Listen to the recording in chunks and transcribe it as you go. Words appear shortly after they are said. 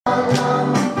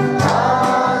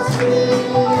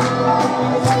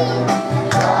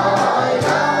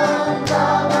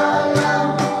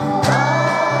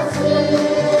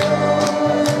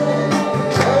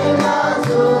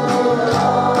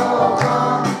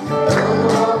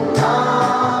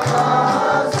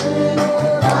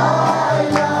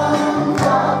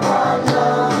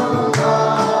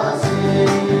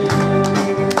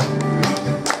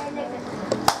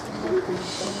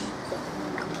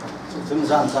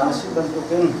Zaan si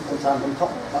bentukin zaan bentuk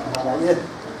pada ini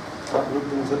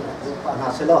berhubung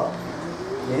panas selo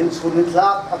ini sunit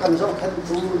lak akan zokan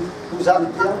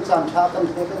zaan tiang zaan akan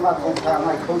kita makan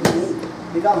tangai kau ini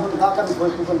tidak menggunakan kau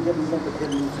bukan dia menggunakan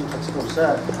sudah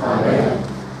selesai.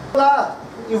 Lah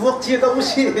ibu cia kamu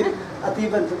sih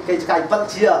ati bentuk kayak pat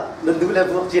cia dan dulu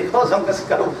ibu cia kau sama kasih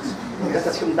kau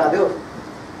kasih cinta dia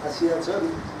asyik zaan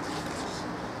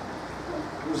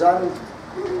zaan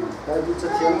cái bút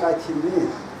chất thiên cái thiên đi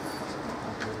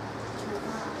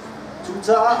chúng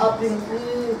ta áp dụng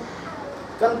đi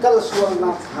căn căn xuồng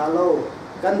nạp hà lô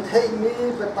căn thấy mi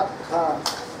về tắc hà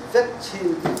vết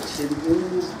chín chín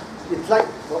ít lại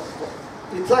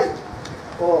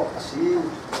o xí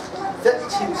vết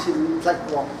chín chín lại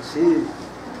o xí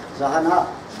zahana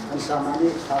anh samani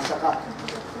khá sắc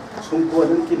xung quanh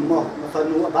những kim mỏ mà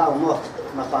phần mua bao mỏ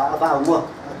mà phá bao mỏ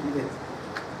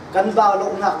căn bao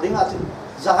lộng nạp đến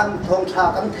zaan thong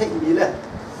cha kan thei mi le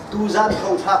tu zaan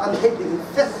thong cha kan thei ding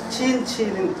fet chin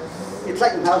chin it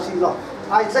like how si lo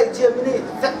ai sai chia mi ni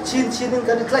fet chin chin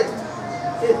kan it like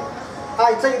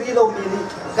ai sai ri lo mi ni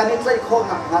kan it like kho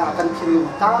na kan thin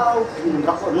tao in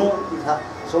rak no i tha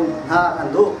song na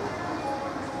an do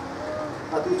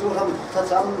atu chu ram tha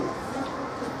cham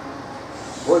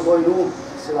boy nu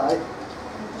silai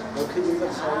lo khi ni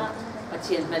kan sai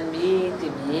patient man mi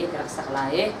ti mi rak sak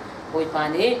lai boy pa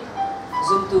ni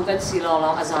zoom tu kan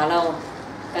silong azalaw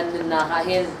kan na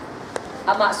kahin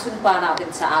ama sunpa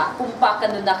natin sa kumpa kan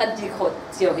na kan dikot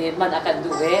siyo hin man akan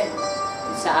duwe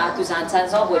sa tu san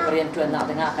so boy parent tuan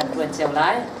natin nga akan tuan siyo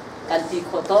lai kan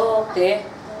dikot to te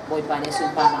boy pa ni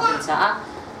sunpa natin sa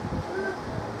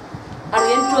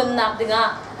arian tuan natin nga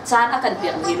san akan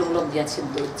piak hilong lom dia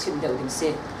chimdaw ding se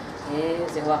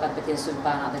zewa kan patien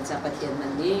sunpa natin sa patien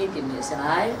man ni timni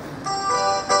sanay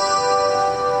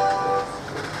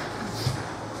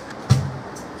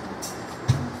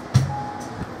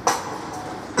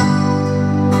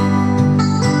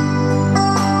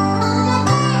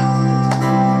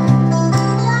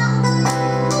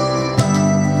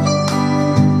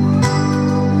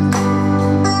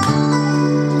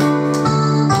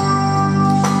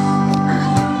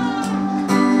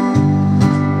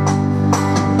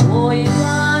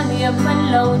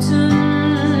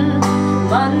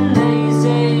One day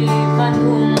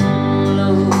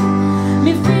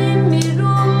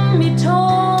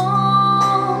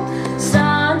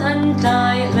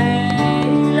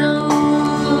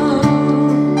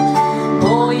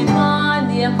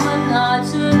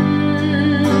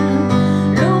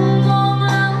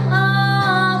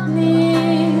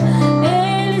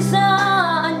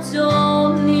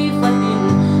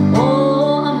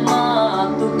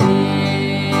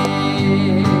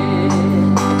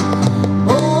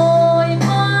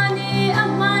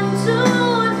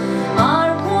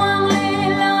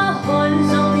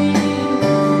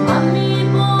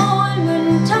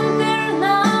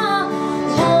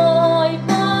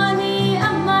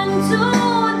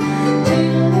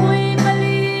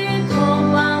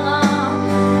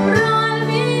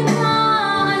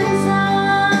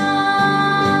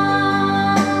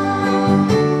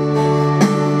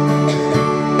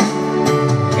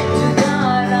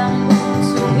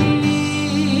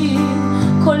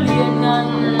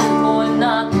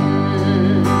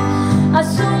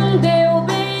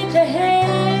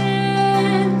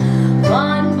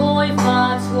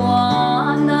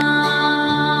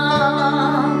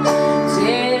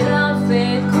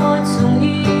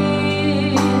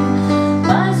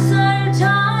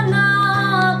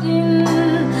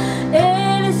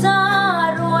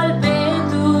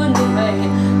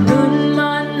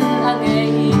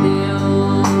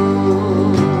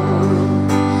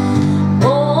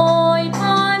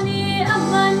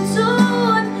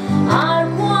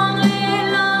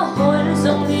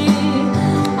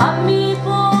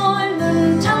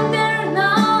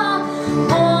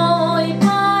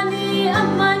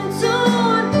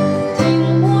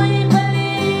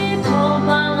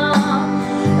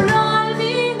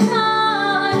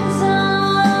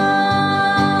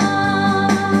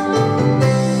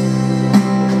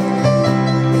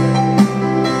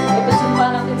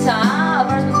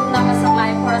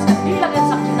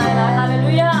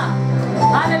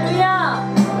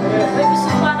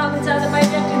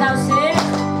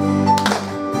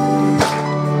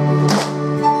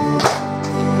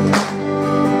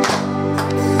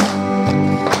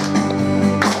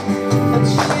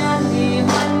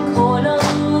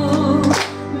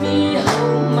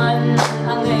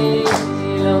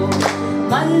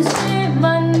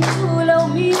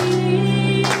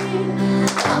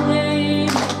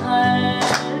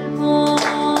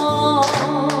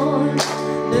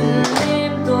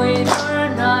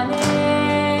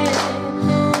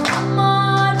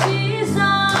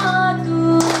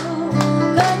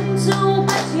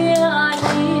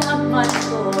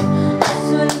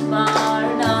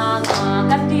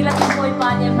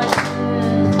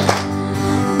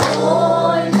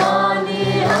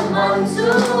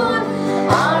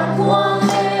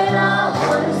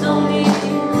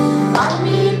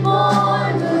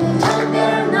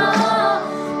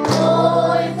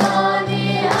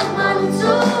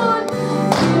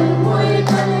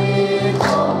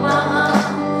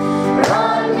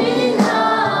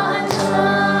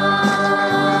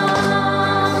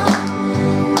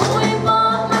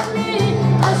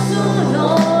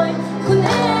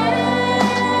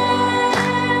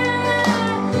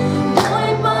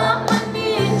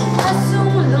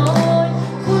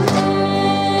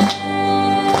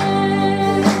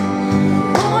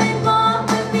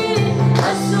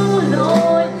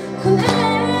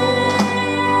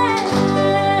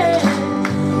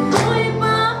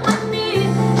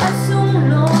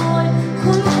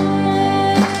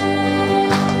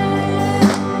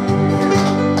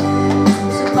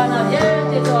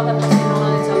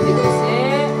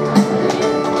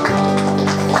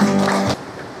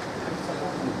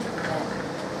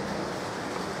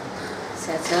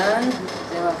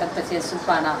kan patien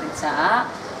sumpa na pin sa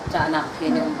anak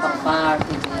pin yung pangpar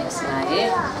TV aslay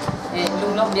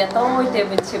lunglong dia toy te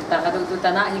min chipta kadutu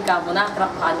tana hikamu na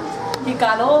krapan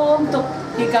hikalom to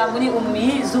hikamu ni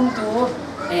ummi zoom tu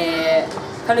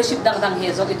kaliship dang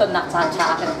hezo ito nak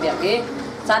cha kan biake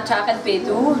cha kan pe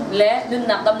tu le nun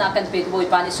nak dam nak kan pe boy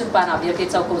pani sumpa na biake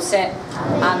chau ko se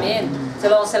amen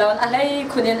selong selawon alai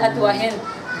kunin atuahin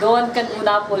don kan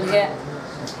una pol he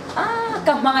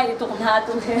kamay itu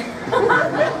kumhatu he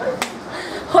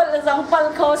hol sang pal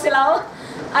ko silaw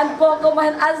an po ko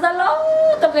man azalo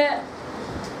to ke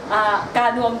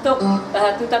kanuam to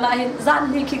tu tanahin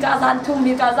zan ni ki ka zan thum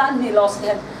ni ka zan ni los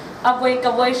hen aboy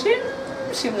ka boy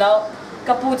shim law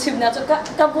ka pu chim na to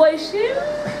ka boy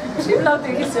shim law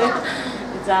te ki se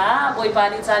za boy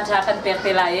pani chan cha kan pek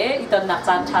te lai iton nak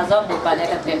chan cha zo boy pani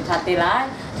kan pek cha te lai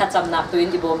ถ้าจำนักตัวอิน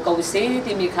ดิบมกูซี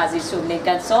ที่มีคาซิสูในก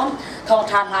ารซ้อมทอง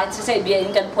ทานหายเสียเบีย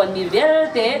นกันพวนมีเวล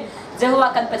เตจะว่า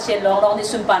กันประเทศลองใน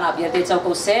สุนปานาเบียเตเจ้า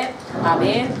กูเซอาเม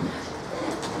น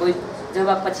บุยจะ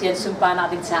ว่าประเทศสุนปานา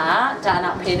ดิจ้าจะ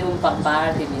นักเพนุมปังปา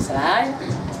ที่มีสลาย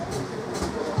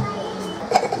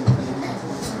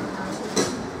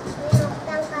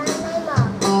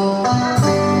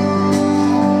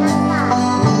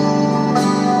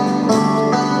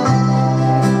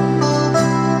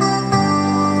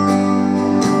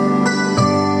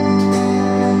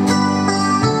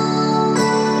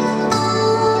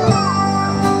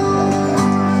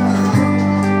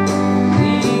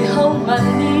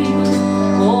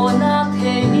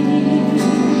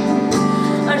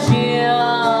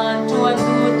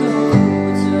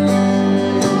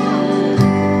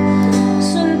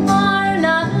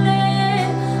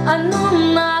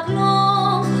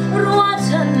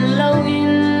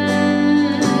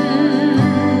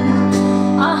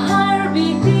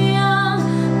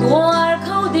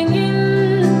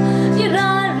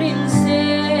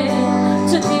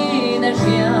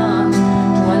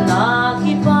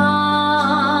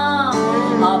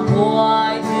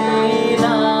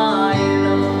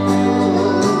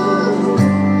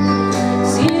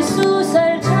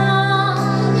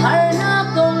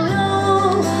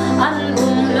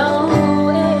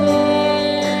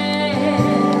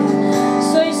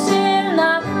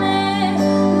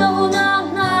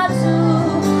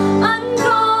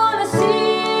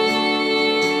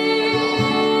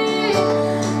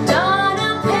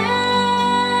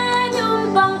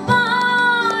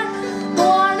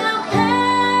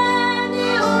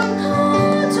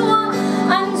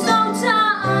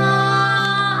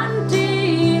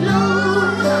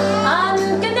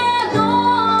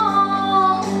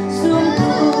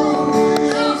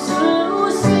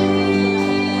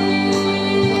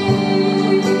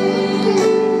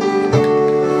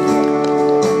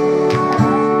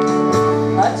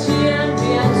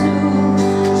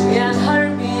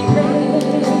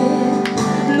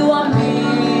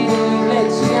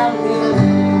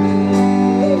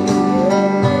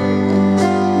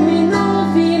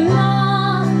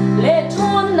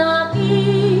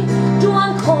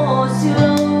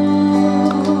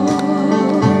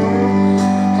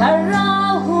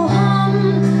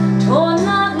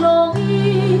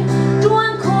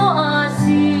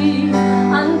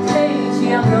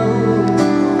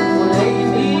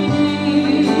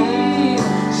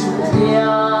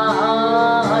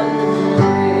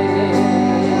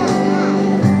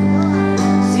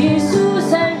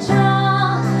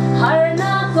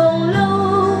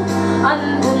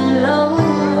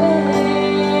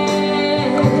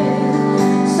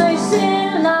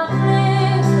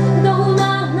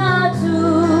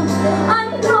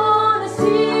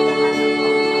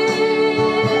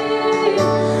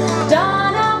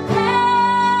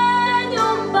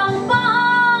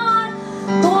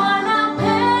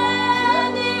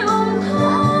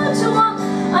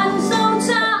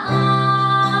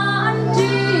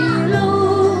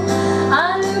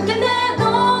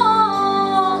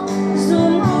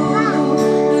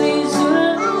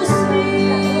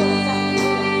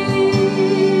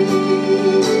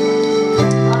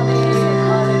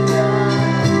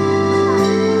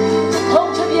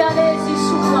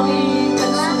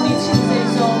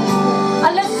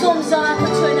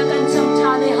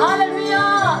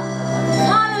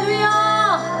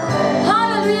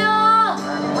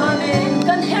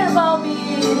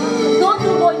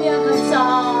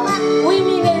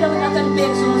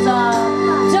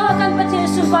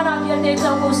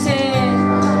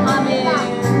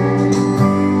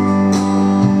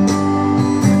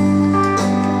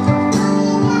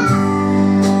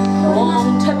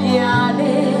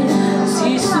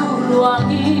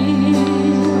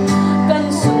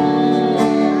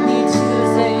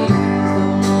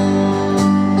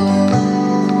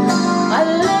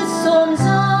I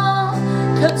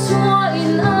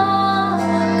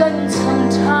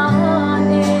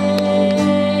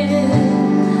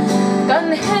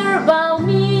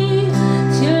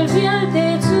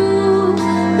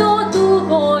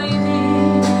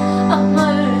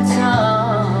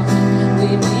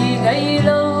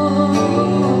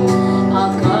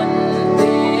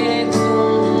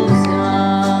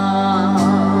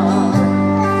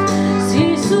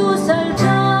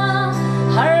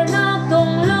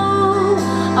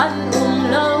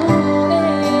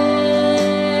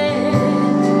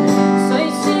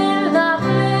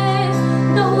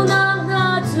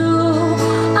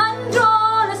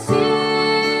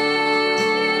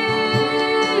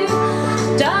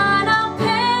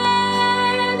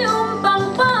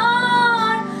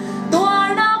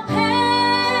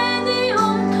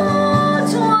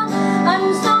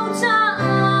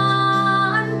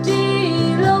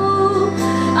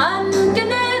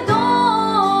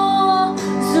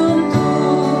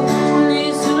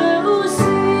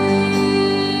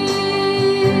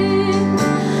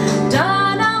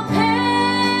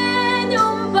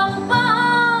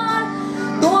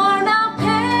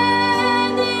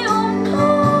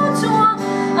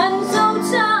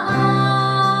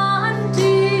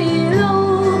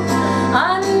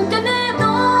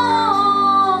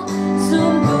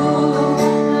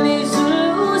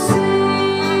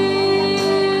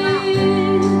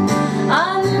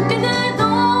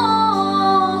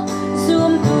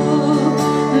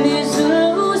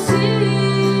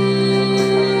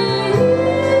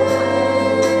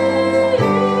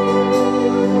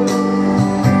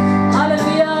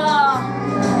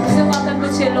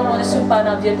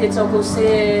dia te cho ko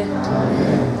se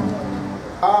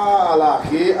ala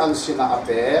khi an sina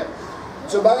ape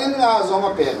chu bangin nga zong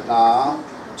ape na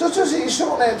chu si isu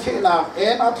ne thina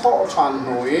en a tho chan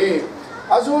nui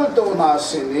azul to na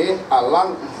sini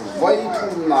alang vai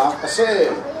thum na ase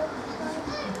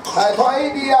hai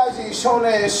thoi dia ji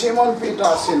shone Simon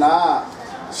Peter sina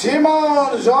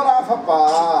Simon zona papa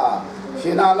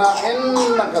hinana en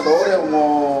nakadore mo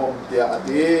dia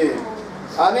ati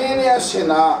ani ni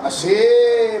sina ase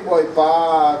boy pa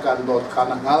kan dot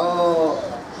kanangal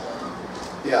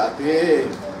dia ati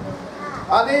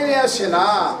ani ni sina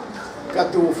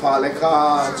katu fale kha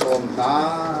chom na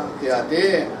dia ati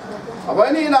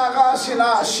abani na ka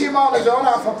sina Simon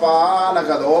zona papa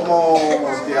nakadomo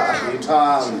dia ati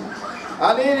thang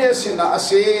ani ni sina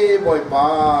ase boy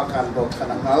pa kan dot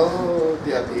kanangal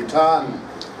dia ati thang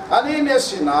ani ni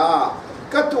sina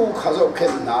katu khazo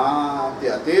khen na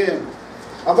dia ati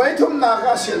abai thum na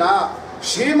ka sina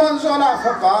Simon zona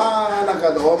papa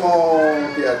nakadomo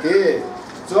dia ati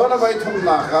zona bai thum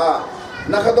na ka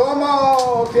nakadomo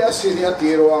dia sinia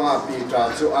tiro anga pita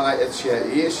chu anga etsia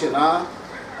I sina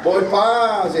boy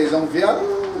pa je jong vial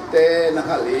te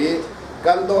nakali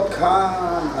kandot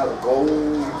khan hal go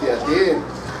dia ati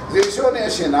jesu ne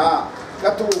sina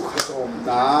katu khasom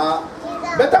na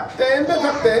betak ten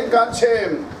kan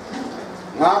chem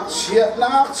ngak chiat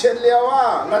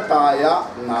lewa na taya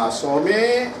na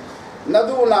somi na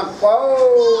du nak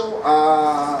pau a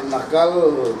nakal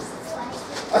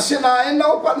asina in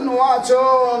no pan nuwa cho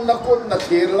nakut na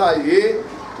thir lai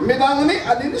minang ni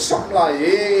anin sok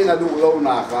lai na du lo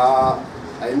na ka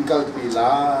ain kal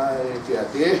pilai ti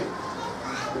ati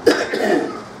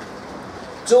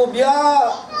chu bia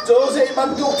chu se ban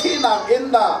tu thi nak in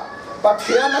da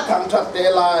pathiana thang that te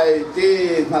lai ti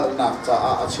ngal nak cha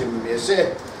a chim me se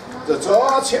cho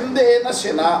chim de na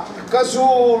sina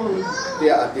kazul ti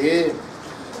ati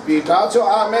pi ta cho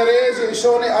a mere je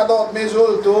so ne adot me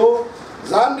zul tu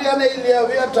zanria ne lia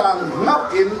wi tang nak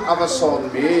in avason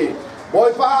mi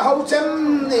boy pa hau chem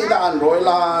ni dan roi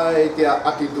lai ti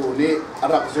ati tu ni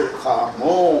arak zu kha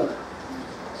mo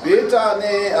pi ta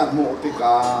ne a mo ti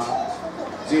ka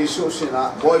Jesu sina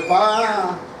boy pa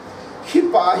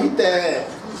hipa hite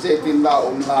zetin da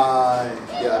lai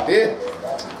ya de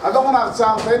adong nak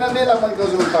chang pe na nila man ka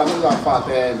zum ta nu la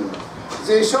paten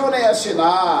Jesu ne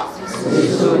asina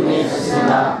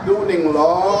duning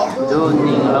lo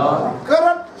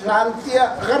karat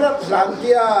lantiang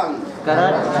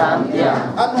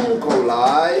anung ko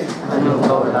lai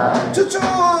chu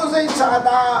zai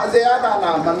chada zeada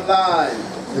na man lai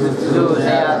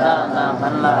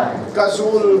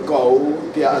Kazul kau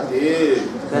dia ati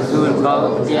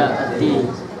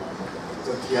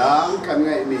Tiang kan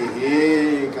ngai ni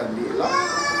kan di la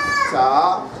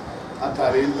sa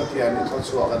atarin patian ko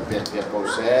suakan pet ko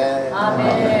se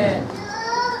amen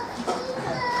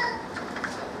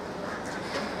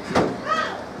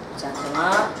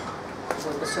jangan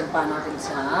bersumpah natin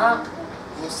sa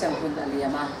musang pun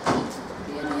aliyama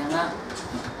dia niya nga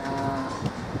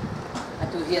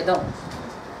atu hiya dong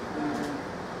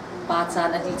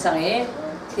pachan adi change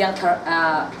tiang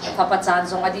papachan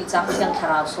song adi chang tiang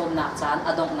tharau som nak chan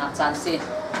adong nak chan se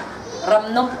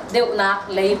ramnom deu nak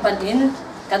lei panin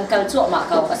kan kal chu ma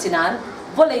kau asinan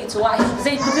volei chuwa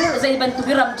zai ban tu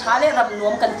ram thale ram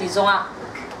nuam kan ti zonga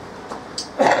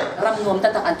ram nuam ta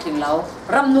tak an thing lau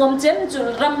ram nuam chem chu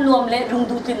ram nuam le rung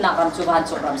du tin nak ram chu ban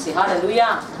chu ram si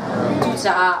hallelujah tu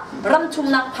cha ram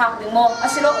chum nak phak ding mo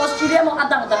asilo Australia mo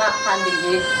adang danga han ding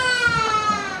hi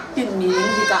tin mi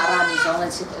hi ka ra mi so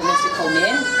ngan si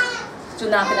komen chu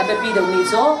na kan abe pi do mi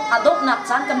so adok nak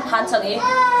chan kan phan chang e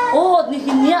o ni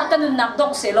hinia kan nak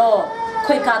dok selo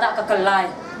khoi ka da ka kalai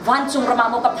van chung rama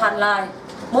mo ka phan lai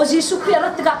mo Jesu Christ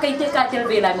rat ka kai te ka tel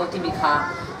belai mo timi kha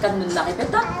kan nun nak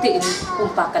ipetak te in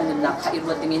umpa kan nun nak ha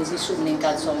irwa tingin Jesu ning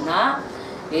kan som na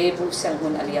e bu sang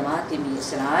hun aliyama timi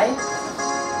Israel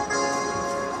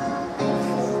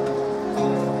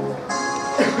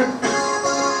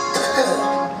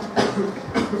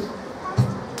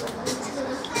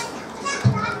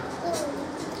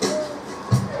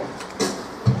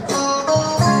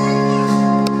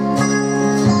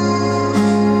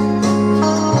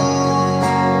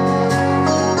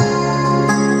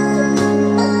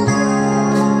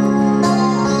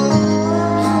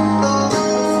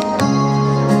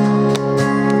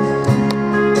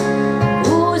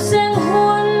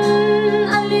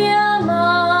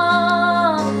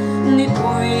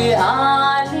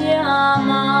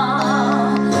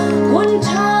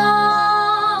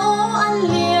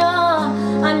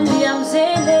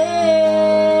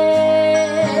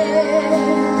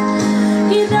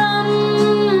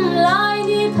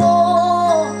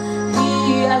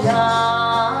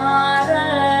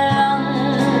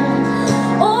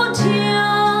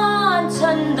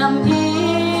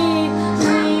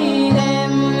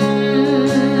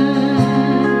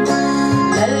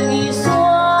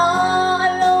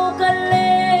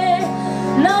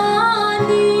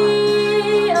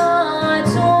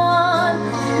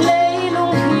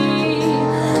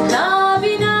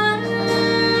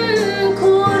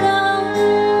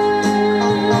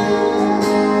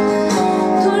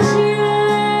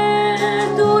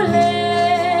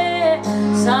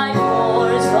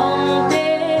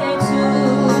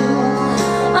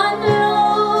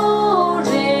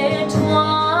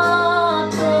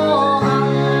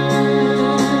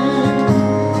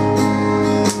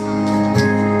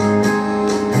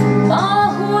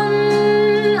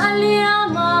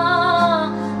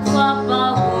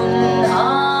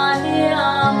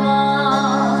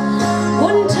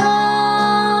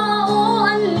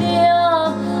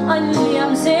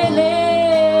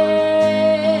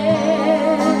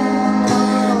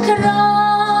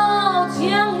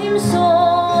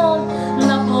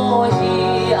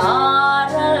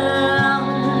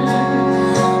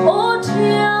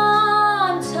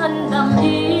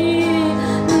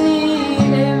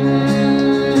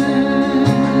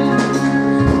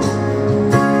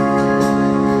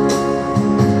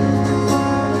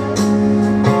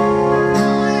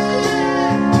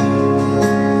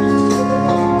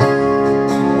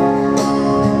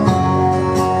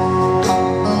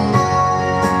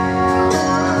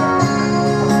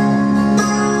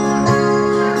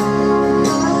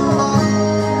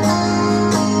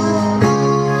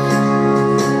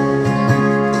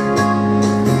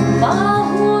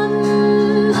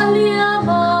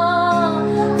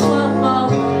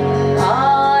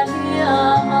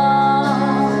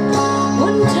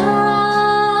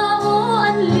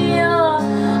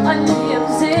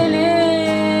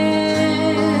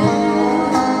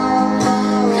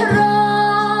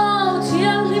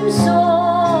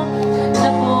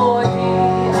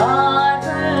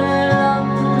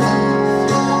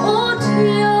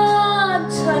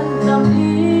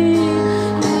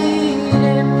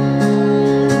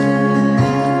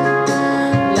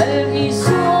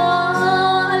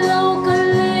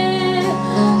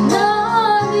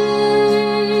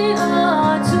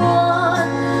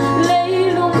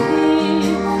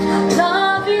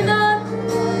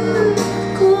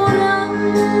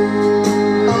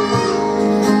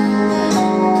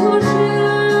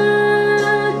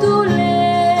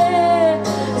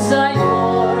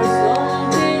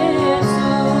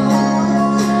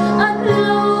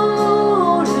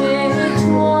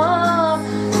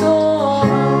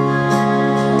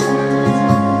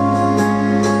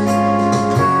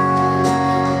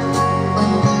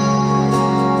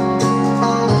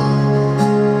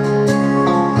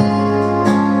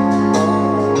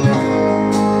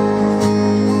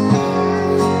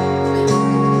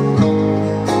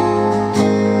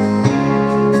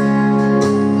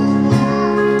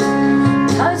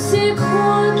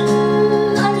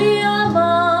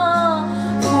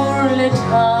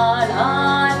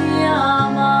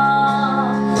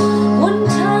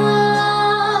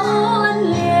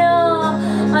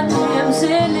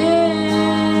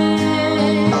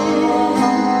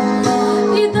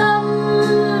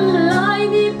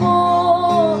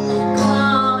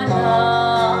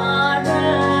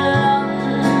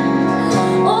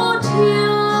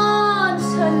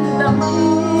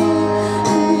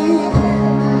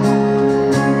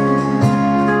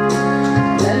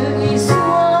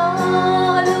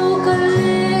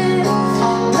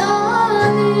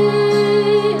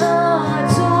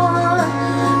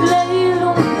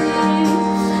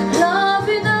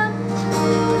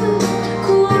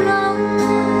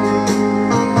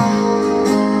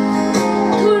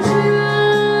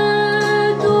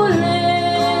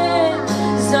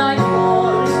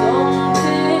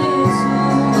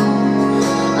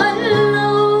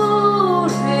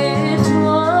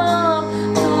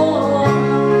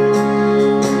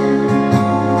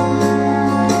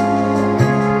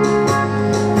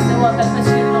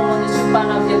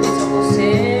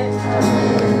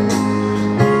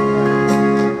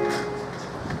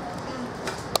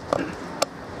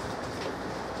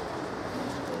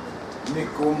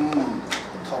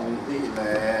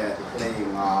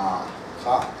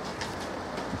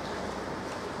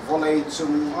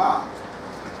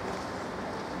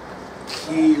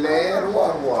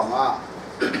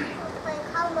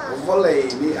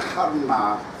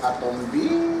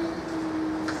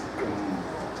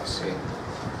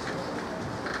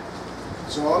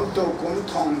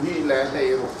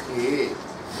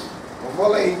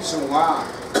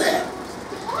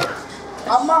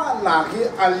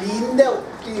alin deu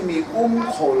ki mi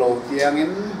kholo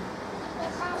tiangin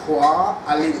khwa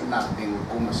alin na ting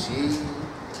kumsi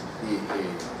hi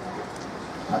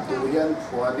atuyan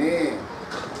phuani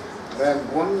ren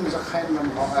bun zakhain nam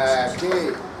ho ki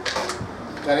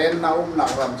karen na na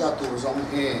ram cha tu zong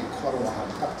he khoro han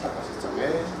tak tak chame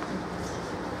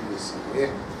ni si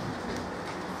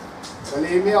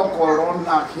kali mi koron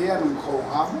na khian kho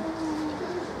ham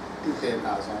ti te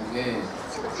na zong he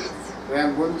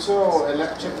Ren bunso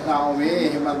electric now me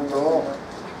himando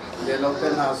le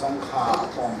loten ha song kha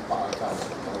pom pa ta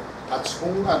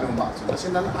achung anu ma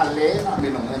chinan ale na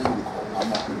minong nong ko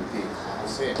amo ti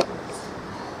se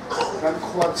kan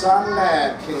khwa chan le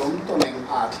khilom to ning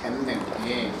a then ning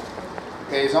ni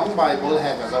ke jong bible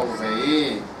ha ka zo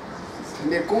ve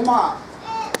ni kuma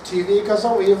tv ka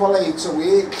zo i volai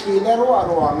chui khile ro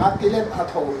aro nga tilet a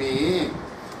tho mi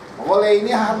volai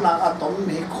ni han na atom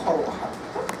mi khor ha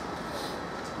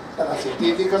si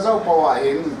titi ka zau pawa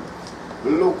in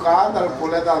luka dal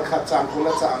pula dal khachang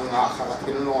pula chang nga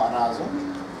khatin lo ara zo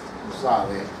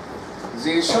sabe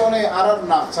jisho ne arar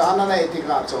na chana ne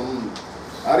tika chum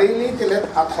arili tilet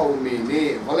athau mi ni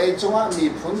bolai chunga mi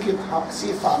phun ki thap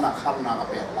si fa na kham na ka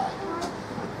pe lai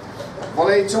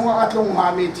bolai chunga atlung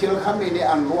ha mi thil kham mi ni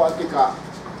an lo atika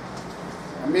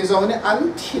mi zo ni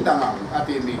an thi dang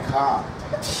ati mi kha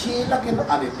thi lakin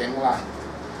ani teng la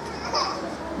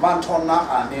ban thon na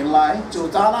ani lai chu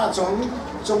ta na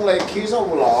chung lai khi zo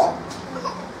lo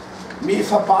mi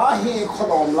fa pa hi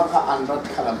khodom la ka an rat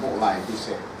khalam bo lai ti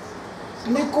se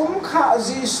ni kum kha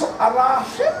ji su ara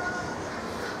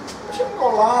chim ko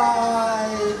lai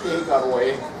ti ka roi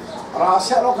ra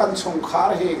se lo kan chung khar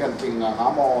hi kan king nga ha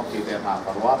mo ti de na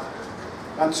ka wa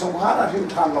kan chung khar a him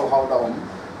than lo hau dom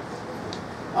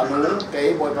อันนู้นเก๋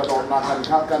บอยประดอนนากัน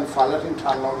ข้ากันฟ้าและทิ้งท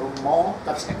างเราหมอ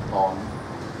กัดเสกตอน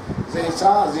เจซ่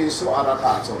าจีสุอาราต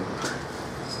าจน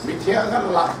มิเทียกัน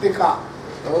หลักติกะ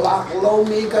หลักเรา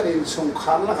มีกันอินสงคร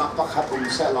ามและกับประคัตุน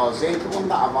เซลล์เจตุน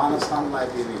ดาบานัสตันไล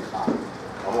ที่นี่ค่ะ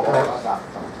โอ้โหรัก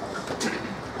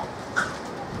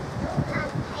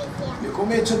มีคุ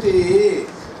มีชุดที่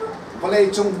วันเลย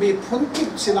จงบีพุ่นกิบ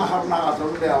สินะฮาร์นาตุ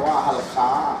นเดียวว่าฮัลค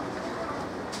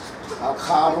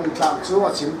ารุ่งกลางชัว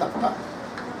ชิมตักตัก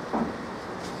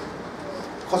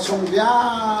เขาชงยา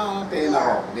เตนร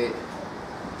กดี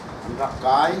รักก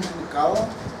ายเขา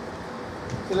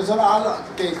ที่เราจะเอา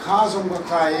เตะขาชงกับ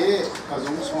ใครก็ช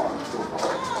งสอนตัว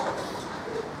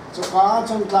จุกา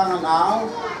ชงกลางหนาว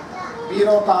ปีเร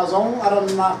าตาชงอารม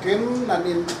ณ์นักเก็นนั่น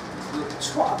นี่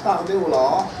ชัวตักเดียวหรอ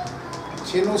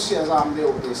ชินุเสียจามเดียว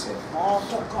ดีเสียอ๋อ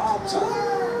จุกาจ้า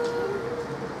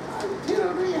ที่เรา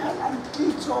เรียนอันที่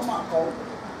ชอบมากเขา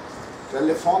เทเ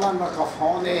ลโฟนนั้นมากับโฟ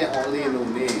นเนี่ยออนไลน์นู่น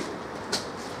นี่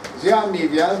เจ้ามี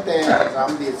เดียร์แต่จ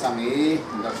ำดีสังอี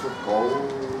นักฟุตบอล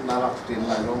น่ารักจริงเ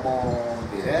ลยโรโม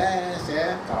ดีเสีย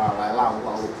กระไรเล่า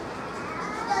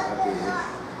ดี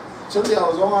ชุดเดียว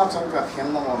จงอาจงกับเห็น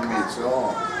เราไม่จ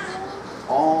บ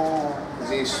อ๋อ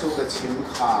จีสุกับชิม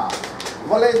ขา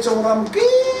วันเลยจงรำ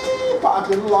กี้ปากเ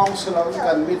ป็นลองสลับ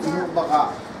กันมิดมุบกะ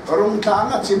รุ่งทาง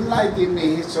ชิมไล่ที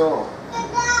นี้จบ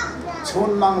ชน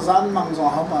มังซันมังจง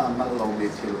หามันลงดี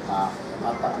ทิลตาอ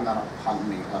าตักนาพัน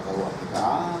มีกระโดดกา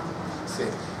เส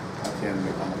กเทียนมี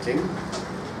ความจริง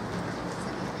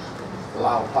ล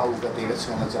าวเท่ากติกาช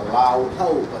นจะลาวเท่า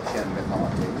กเทียนมีควา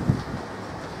มจริง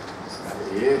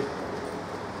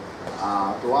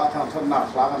ตัวทำทนนัก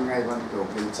ล้างไงบรรจุ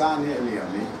เป็นจ้าเนี่ยเหลี่ยม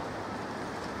นี้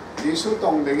ดิสุตร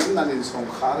งเดินนั่นสง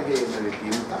ขาเฮเลย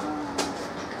กินตา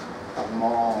ตักม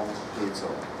อที่โจ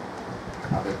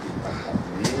อาไปกินตัก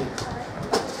นี้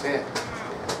เสก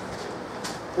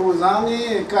ตัวนี้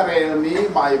กระเรนี้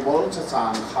ไบเบิลจะจา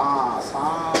งข้าสา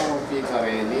วปีกระเร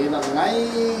นี้นั่นไง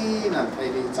นั่นไอ้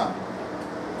ดิจัง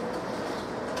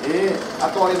อั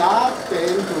ตอยนักเต็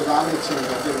มตัวนี้ชิม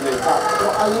กับเต็มเลยจ้าตั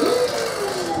วอันนี้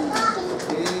ตัว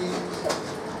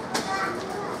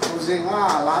เจ้า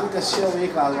ร้านก็เชี่ยวมี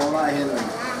การลงมาเห็น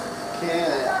แค่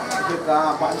ที่กา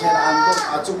ปัญชาอันก็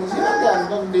อาจุมเสียดัน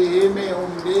ต้องดีไม่อ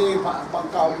มดีปัง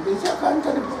เก่าดีเสียกัน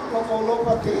กันโลก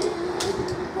ที่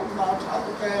มาท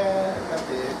ำแก่กันเ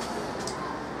อง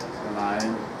นาย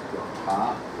พระ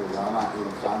ตุลานาอิน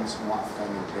ทรันสมัครกัน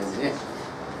เป็นนี้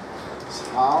ส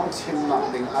าวชิมนัก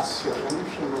ดิ่งอาศัย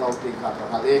ชิมเราตีกัด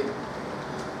กันเอง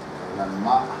นั่นม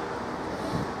า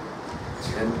เ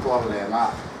ช่นตัวเลยนะ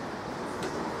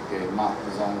เกี่ยมา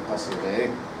จงภาษีเอง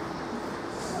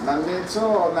นั่นนี่โจ้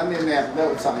นั่นนี่เนี่ยเดิ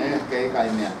มสั่งเกี่ยไก่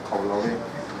เนี่ยเขาเลย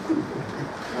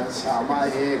นั่นชาวมา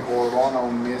เฮโกรอนเอา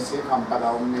เมสคำปะเอ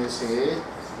าเมส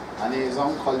อันนี้จ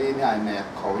งคอลีนี่ไอเนี่ย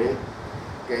เขาเอง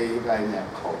เกี่ยไก่เนี่ย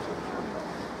เขาถูก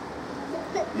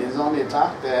ยิ่งจงนี่ทัก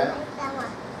แต่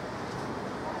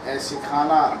เอสิคา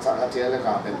นาจากเจริญ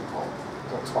กับเป็นเขา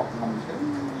ก็ชอบมันเป็น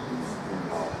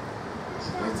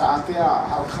ในจานที่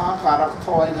ฮัลค่าการักท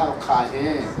อยฮัลค่าเอ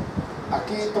อา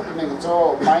กีตุกหนึ่งโจ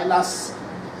minus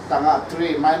ตั้ง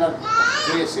3 minus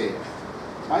 3 se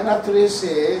minus 3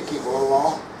 se กี่กอล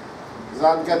จ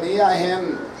านกันนี้เห็น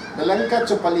เดลังกัด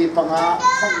จุปลีปังอา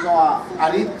ทั้งว่าอา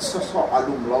ริสสอ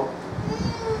ลุมโล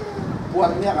ปว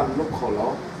นเนี่ยกันลุกเขาโล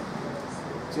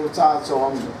จูจ่าโจ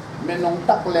มเมนง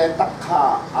ตักเลตักขา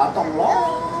ต้องล้อ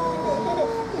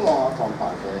ต้องปา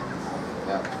เกเ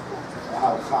นี่ยฮั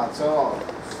ลค่าโจ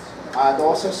โด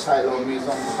สใส่ลงมีจ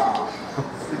งขา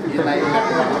ยินใน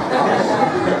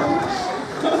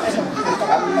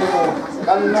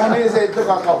กันโน่นนี่เสร็จทุก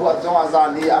ข์กับหัวจงอาจาร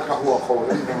ย์นี่กับหัวเขาเ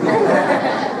รื่อง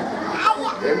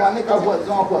เดี๋ยววันนี้กับหัวจ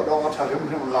งหัวดองกับชาวเ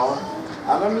รื่องเรา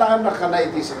อันนั้นนั่นนักใน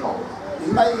ที่สิโน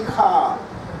ในข้า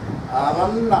อันนั้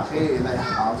นนักที่ใน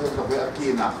หาจะกับอากี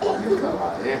นักคนนี้ก็ว่า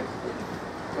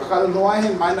ก็การน้อยเห็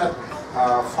นไหมนะ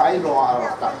ไฟร้อนอะไร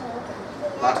ต่าง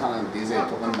ๆแล้วทางนั้นที่เสร็จ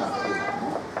ทุกคนนักที่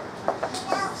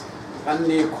กัน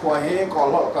นี่ขวายให้ก่อน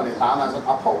เรากันนี่ตานะจะเอ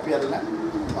าเผาเปลี่ยนแล้ว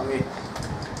บางที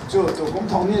จู่ตัวผม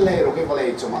ท้องนี่เลยเราก็เลย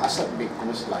จะมาอาศัยบิ๊ก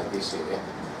มุสลิมที่เสีย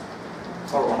เ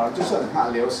ขาบอกว่าจู่ส่วนหา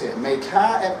เลี้ยวเสียไม่แค่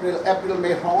เอพริลไ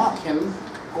ม่ร้อนเห็น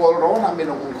โกลโรนาไม่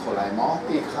ลงอุ้งขลายมั้ง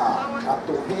ตีขาอั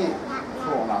ตัวให้โค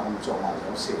รนาผมจะมาเลี้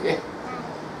ยวเสีย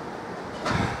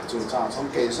จู่จ้าสอง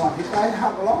เกย์สองพิการหั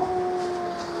กล้อ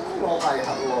ไป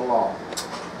หักล้อ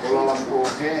ลำโพง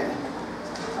แค่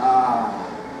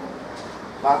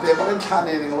บาดเจ็บเป็นชาเน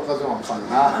นึงเราก็จะมาฟัง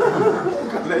นะ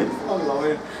ก็เลยฟังเรา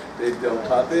เดี๋ยว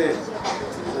ท่าเต้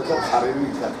จะพาเรื่อง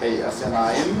ที่ไทยอาเซียน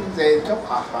อินเจจะพ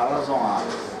าหาเราจง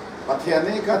ประเทศ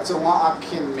นี้ก็จงอา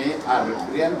คินมีอา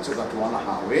เรียนจุดตัวนะฮ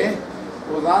ะเว้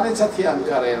ตัวนั้นจะเทียง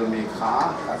กับเรลมีขา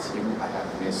กับชิมอะไร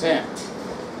นี่เส้น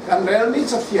กันเรลมี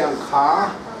จะเทียงขา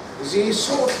จี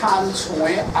สุทานช่ว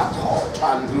ยอัฐ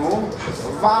ชันนู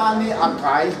วานีอังไก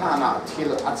ฮานาทิ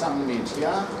ลอาจังมีเที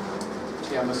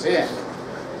ยมาเส้น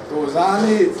ตัวนั้น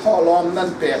ทอลอมนั่น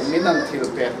แปดมีนั่นทิล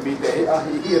แปดมีเดีย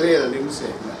ฮีเรลลิงเส้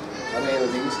นเรล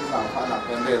ลิงสิเราพานักเ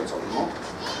ป็นเรลจงเนาะ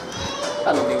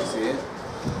อันลิงเส้น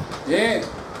เนี่ย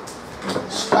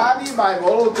study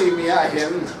Bible ที่มีเห็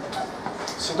น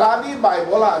study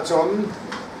Bible อ่ะจน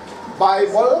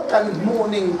Bible กันมู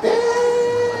นิ่งเต้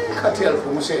ขัดเทียลพ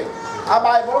งเสอ่ะ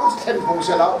Bible ก็เทียนพงเส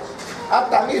แล้วอ่ะ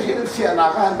ตั้งอีหินเทียนนะ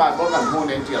ครับ Bible กันมู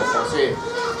นิ่งเทียลพงเส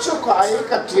ชุกไอ้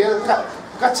กัดเทียล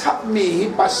กัดชับมี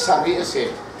ปัสสารีเส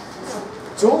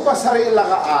จูปัสสารีละ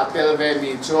ก็อาเตลเว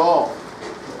มีโจ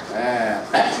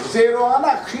เซโรอาน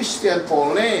ะคริสเตียนโพล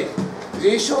นี่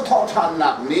ยิสุทอทัน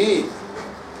นักนี้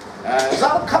ซ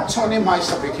าร์คัตชนิไม่ส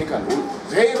บิกิกันดู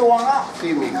เจรวงอ่ะ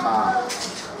ที่มีค่า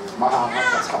มหากั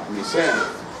จฉับมีเส้น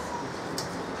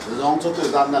ลองจุด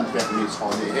ด้านนั้นแบบมีช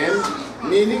นิเห็น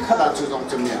นี่ขนาดจุดตรง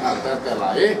จะมีอะไรแต่ไร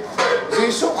ยิ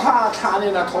สุขาทา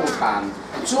นี่นะทอทาน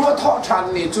จูทอทาน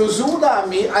นี่จูจูดา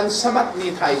มีอันสมัตินี่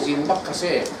ไทยจินบักเ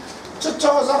ซ่จูโจ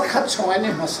ซาร์คัตชนิ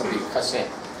ไม่สบิกเซ่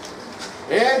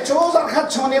จูซาร์คัต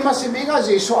ชนิไม่สบิก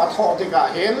ยิสุอัทอติกา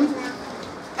เห็น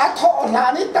อัฐอลา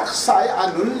นี่ตักใส่อัน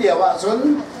นุ่นเลียวจน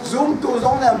ซูมตัวตร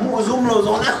งเนี่ยมูซูมโลต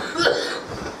รงเนี่ย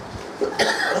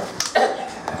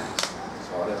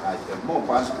sorry ไอเทมมู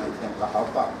ปันไอเทมก็好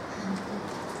吧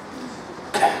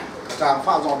การ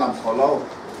ฟ้าจงดำขอเรา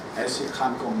ไอ้สิขั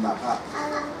นกลมนะครับ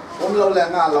เราแรง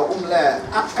งานเราแรง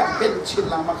อักกัดเป็นชิ้น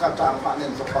ละมันก็จางฟ้าเนี่ย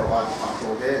จะขอว่าโอ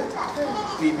เค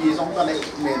ปีสองตอนนี้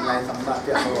เมนไรสำนักเ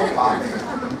กี่ยวกับฟ้า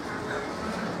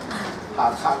หา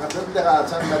ทางกันนึกได้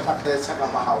ฉันจะทักเดชกับ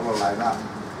มาหาเราหลายนะ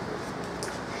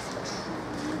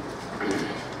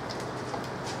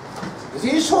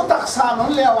ที่สุดตักษามั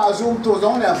นเรียกว่าซูมตัวตร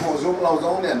งเนี่ยหูซูมเราตร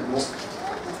งเนี่ยหู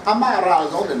อามาเรา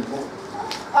ตรงเนี่ยหู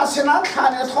อาศินันทาน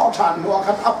เนี่ยทอดทานหัว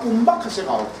กันอาปุ่มบักเสียเ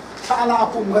อาถ้าอาอา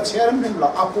ปุ่มก็เชื่อมันเรา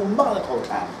อาปุ่มบักเลยทอด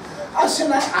ทานอาศิ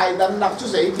นันไอ้ดันนักจุด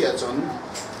ใจเดียจน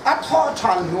อาทอดท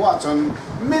านหัวจน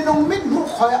ไม่น้องมิดมุข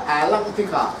คอยอาลังติ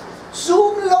กา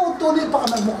zoom เราตัวนี้ปาก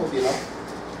มันมุกดีแล้ว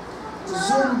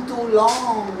zoom ตัวล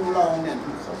องเนี่ย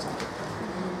เขาจะ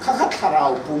ข้าถ้าเรา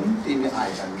ปุ่มที่มีไอ้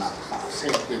กันนักขาเส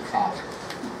กขา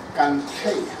กันเท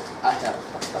อาเหตุ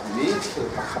แบบนี้คือ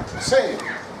ปากเสก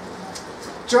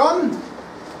จน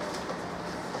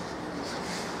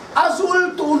อาซูล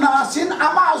ตัวนาสินอา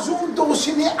มา zoom ตัว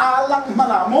สินีอาลังมา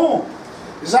นามู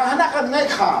จะหากันไง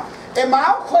ขามา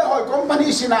คุยหอยคอมพานี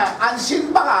สินะอันสิน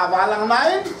บ้าวาลังไหน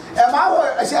มาหอย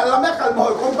เสียละแม่กันหอ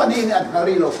ยคอมพานีเนี่ยนา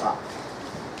รีโลกะ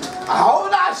เอา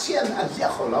ละเสียนอันเสีย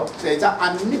เขาแล้วแต่จะอั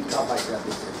นนิดกับไปเสีย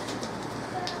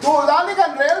ตัวด้านนี้กั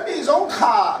นเรียลมีสงข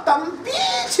าตั้มปี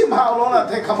ชิมหาวลงนะเ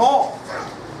ทคโม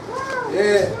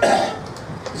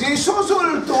จีซูซูล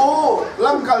ตัว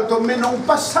ลังกัลตัวมินง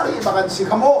ปัสสารีบักันสิ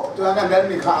ขโมตัวกันเรียล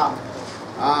มีขา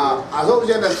อาโซเ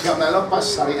จนเขียวในแล้วปัส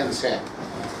สารีอันเสีย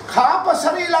ข้าปัสสา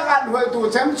รีละกันไว้ตัว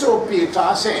เต็มจูปีจ้า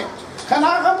เสียขณ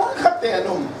ะขมุนขัดเตะ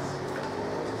นุ่ม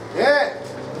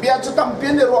เบียร์จะตั้มเปลี่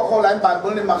ยนในรัวเขาหลายบาทบ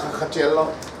นนี้มาขัดเจลแล้ว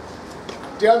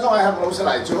เดี๋ยวจะให้เราสล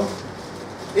ายจู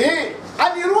อั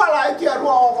นนี้รัวอะไรที่รั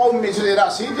วเอามีสุดยอ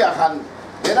ดสีเดียกัน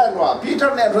เดี๋ยวรัวพีเตอ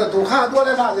ร์เนี่ยรัวตัวข้าตัวเล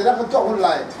ยนะเดี๋ยวกันตัวคนไร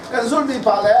กันสุดมีป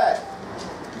าเลย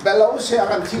เบลล์เสีย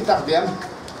กันที่ตักเดียม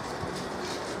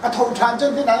อ่ะทงชันจ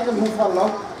นที่ไหนกันมุขฟังแล้ว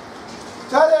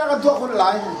ถ้าเดี๋ยวกันตัวคนไร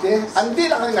เดี๋ยวอันที่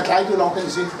เรากันกระจายตัวลองกัน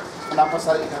สินับภาษ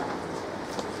าอีกครับ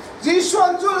จีส่ว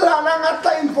นจุดละนั่งอัตต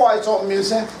าอินพอยจอมมิลเ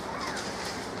ซ่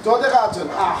จอดเด็กอาจาร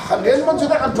ย์ขันเดียนมันจุด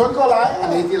ได้กันจนก็ไรอัน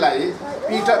นี้ที่ไร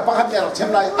พีเตอร์ปะขันเดียร์เช่น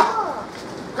ไร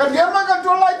กันเดียร์มันกันจ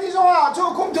นไรที่สว่าช่วย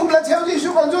คุมทุ่มและเชี่ยวที่ช่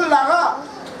วยกันจุดละ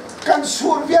กันสู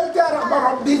รเบี้ยเดียร์มาร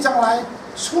บดีจังไร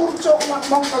สูรโจกมัน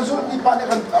มองกันสูรมีปาน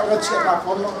กันกันเชี่ยวกัน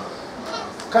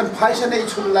กันไพ่เสน่ห์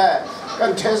ชุนแหละกั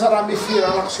นเทสรามีฟีร์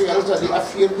ลักษณ์จะดีอา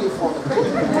ฟีร์ดีฟอน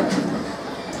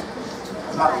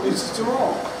นักวิจู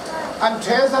อันเท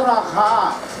สราคา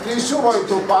ดิสุรอย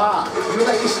ตุปาอยู่ใ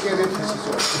นอิสเกเรติสิ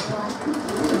จู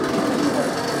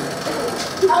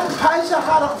อันไพ่จะห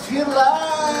ารักฟีร์ละ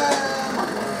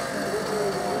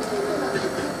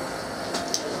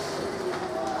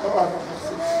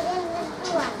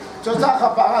จะจะขั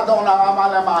บปากตรงนั้นมา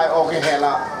เลยมาโอเคเฮ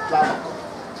ล่า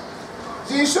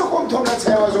ที่สุดคุณทุ่มเท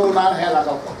วะจูนันเฮล่า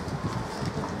ก็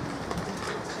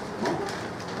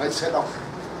ไม่เชื่อหรอก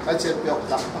ไม่เชื่อเปียก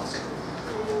จัง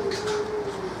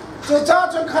จะจ้า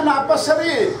จนขนาดปัสส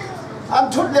รีอัน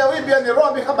ชุดเลี้ยวอีเบียนในรอบ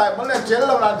มีขบายมันเลยเจลเ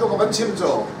ราหลานตัวกับมันชิมโจ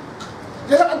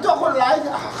dia nak tu aku lain,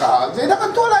 dia nak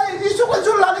tu lain, isu kan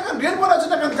tu lain kan dia pun ada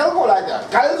cakap kan kalau lain dia,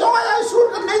 kalau jangan ada isu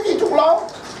kan dia itu lau.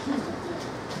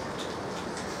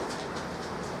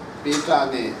 Bisa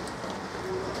ni,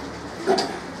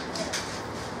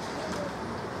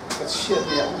 kesian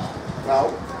dia, lau.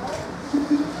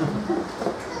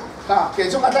 Nah,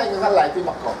 kesok ada yang kan lain di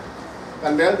makok,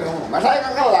 kan dia tu, ada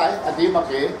yang kan lain di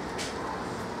makok.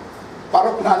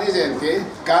 Parok nani jenti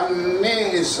kan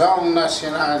ni zong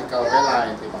nasional kau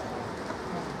belai tiba.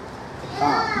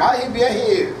 Mai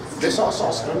biahi besok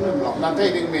sos kan belum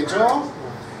nanti ding mejo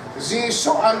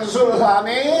ziso anzul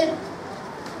hani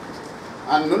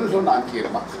anul tu nak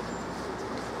kira mak.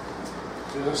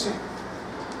 Terus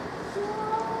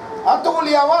atau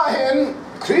liawahin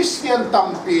Christian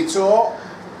tampi jo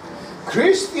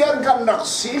Christian kan nak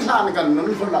sihan kan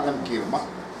nul tu nak kira mak.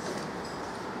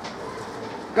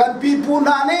 Kan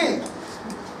pipunani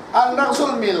anak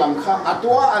zul milam kha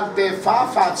atwa ante fa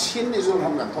chin ni zul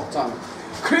ham kan thok chang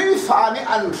kri fa ni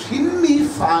an hin mi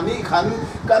fa ni kan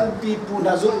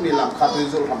pipuna zul milam kha te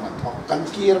zul ham kan thok kan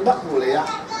kir bak bule ya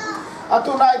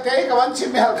atu nai te ka wan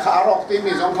chim hal kha rok ti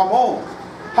mi jong khamo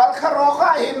hal kha ro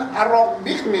kha hin arok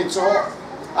bik mi cho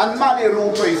an ma ni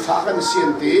rung toi fa kan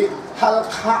sin ti hal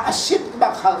kha asit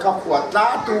bak hal kha khwat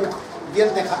na tu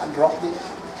dian te kha an rok ni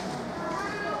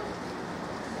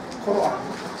Quran.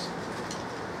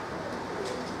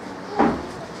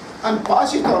 An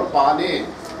pasitor pani.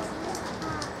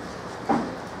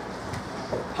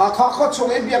 Hakakot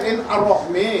sungai biakin arok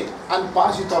me an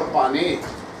pasitor pani.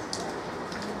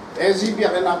 Ezi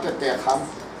biakin ate tekhan.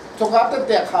 Tukate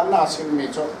tekhan na sing me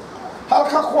cho. Hal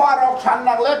kakwarok chan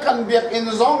nak lekan biakin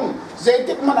zong.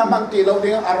 Zaitik manaman tilaw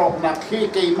ding arok nak hi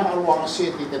kay maarwang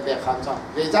siti te tekhan sa.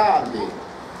 Deja andi.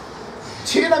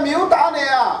 China miu ta ne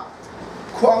ya.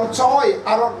 Kuang choi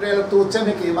arot rel tu chen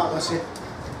he ki ma ka se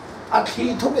at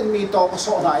hi thu ben mi to ko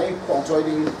so na e kuang choi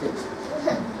ding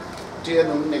je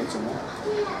num nek chu mo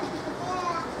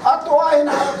atwa in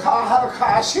har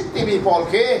kha sit ti bi pol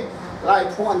ke lai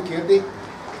phuan ki di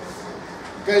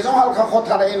ke jong hal kha kho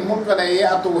thara in mun ka nei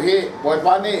atu he boi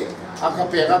pa ni a kha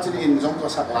pe ka chin in jong ko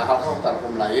sak la hal kha tar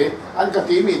kum lai an ka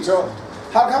ti mi cho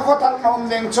hal kha kho tar nom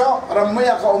neng cho ram me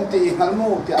ya ka ti hal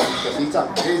mu ti an ka ti cha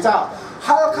ke cha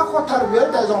hal kha ko thar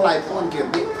ber ta jong lai phon kir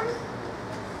di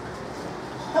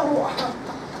hawa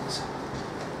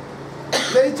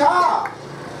le cha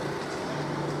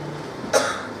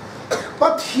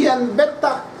pathian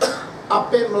betta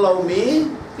apem lo mi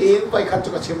tin koi khat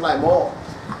chu ka chim lai mo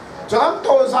jam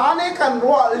to zane kan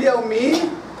ro liao mi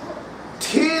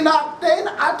thina ten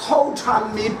a thau than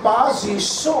mi pa ji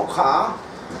so kha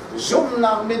zum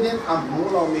nak mi din amu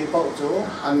lo mi pau chu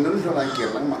an nun lai kir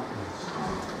lang ma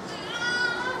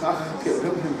kiểu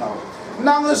rất hiền nào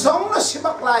nàng giống nó sẽ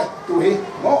bắt lại tuổi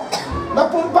ngộ nó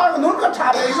bung ba nút cái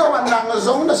thà đấy rồi mà nàng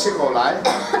giống nó sẽ gọi lại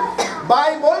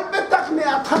Bible biết tắc nè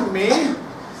thằng mi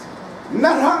nó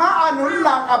hàng anh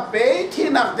nàng à bé thì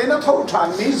nàng đến nó thâu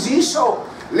thằng mi dí sâu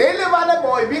lấy vào nó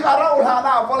bồi biết ara ula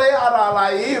na volei ara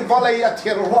lại volei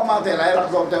thiệt hoa mà thế lại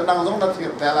ਰੱਖ dòng nàng giống nó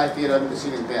thiệt thế lại thiệt là cái gì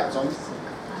thế giống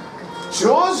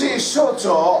chúa dí sâu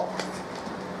cho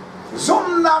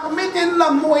zum nak mitin na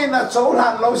mui na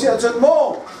chaulan lo sia chun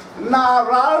mo na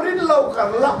rarin lo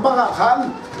kan lak banga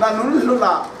khan na nun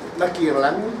luna na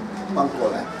kirlan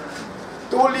mangkola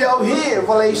tu liao hi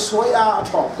volei soya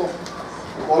thok to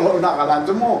bolo na kalan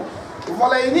tu mo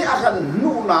volei ni akan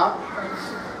nu na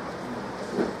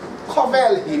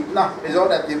khovel hip na bezo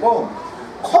da tipo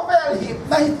khovel hip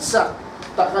na hitsa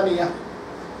takania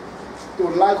tu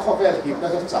lai khovel hip na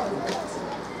chak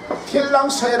thiên lang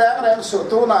soi rang rang su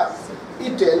tu na i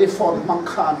telephone mang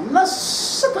khan na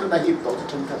sat na hip to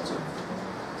chung ta chu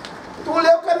tu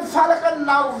leo kan fala kan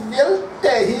naw vil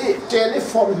te hi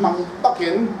telephone mang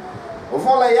bakin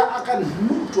volaya akan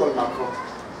mutual na ko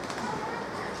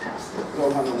lo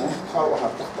man mo khau ha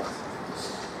tak tak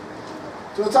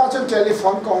tu cha chen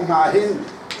telephone kong na hin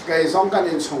kai song kan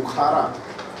in chung khara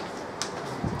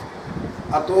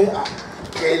atoi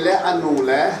kai le anu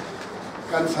le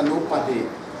kan phanu pa hi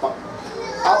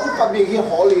au pabigi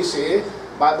holy se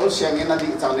Bible siang na di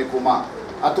chang ne kuma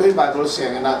atoi Bible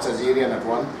siang na chajiri na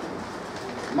kon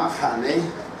ma khane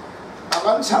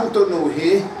akan chang tu nu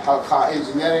hi kha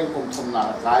engineering kum thum na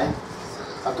kai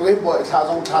atoi boy tha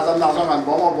jong na jong an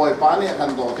bo boy pa ne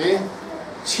kan do te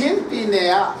chin pi ne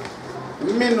ya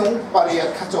minung pariat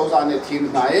kha chau ja ne thim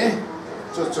nai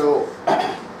chu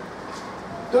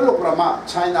tu luk rama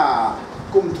China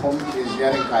kum thum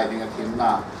engineering kai ding thim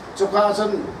na chu ka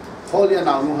chen Holia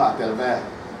nào nu ha tel ve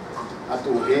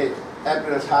atu he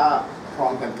April tha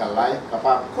from kan kalai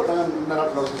kapa ko dengan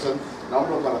narat lo sen nom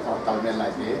lo kala kal men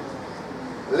lai ni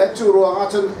let you ruang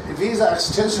a chun visa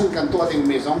extension kan tua ding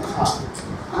mi zong kha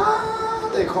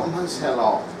they come han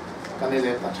selo kan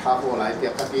le ta tha ho lai te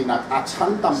ka ti na a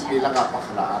chan tam pi la ga pa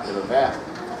khla a te be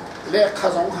le kha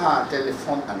zong ha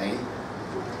telephone anei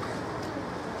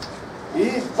I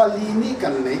palini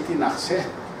kan nei ti nak se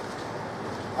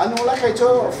anu la kai cho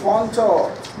phone cho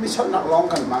mi chon nak long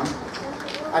kan mang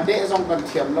ade zong kan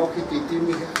thiam lo ki ti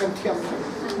mi kan thiam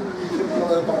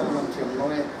lo kan thiam lo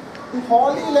e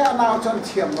holy le ana chon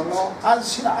thiam lo an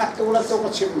sina atu la to ko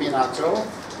chim mi na cho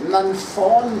nan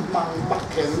phone mang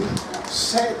bakken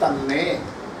se tan ne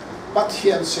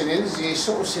pathian sinin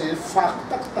jisu sinin fak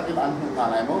tak takin an hu na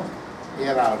lai mo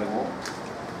e ra de mo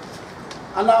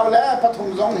anaw le pathum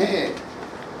zong he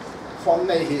phone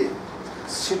nei hi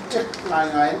subject ngai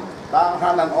ngai ta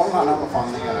han an ong han ma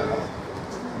phone nei ala lo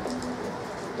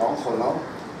tong khol lo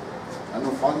anu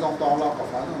phone zong tong lo ka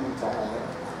phone mun tong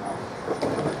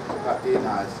lo ka ti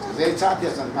na ze cha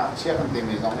ti san na che kan ti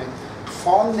mi zong nei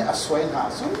phone ne asoi na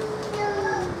su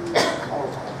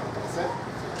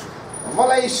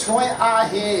volai soi a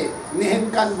he ni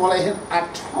hen kan volai hen a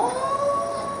tho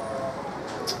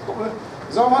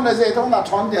zaman na ze thong na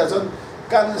thon dia zon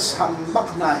kan sam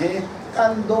bak na he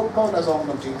kan do ko na zong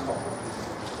nam jing kho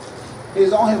he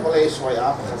zong he volai soi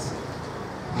a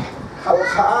hal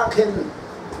kha khin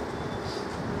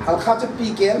hal khaจะปี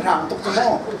เกนทางตกตะม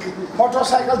อมอเตอร์ไ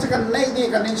ซค์จะกันnei di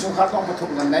kan in su kha tong pathum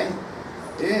kan nei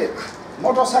e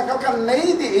motorcycle kan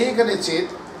nei di e kan chit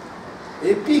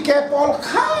e pi ke pol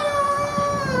kha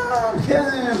khe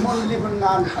mon li ban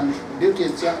ngan han duty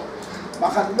cha ma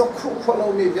khan lok khu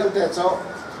kholo mi vel te cho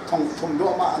thong thum do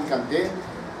ma an kan de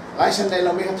license dai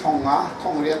lo mi thong nga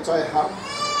thong ria choi ha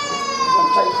kan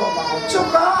tai kho ma chu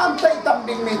ka an tai tam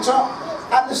ding mi cho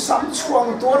an sam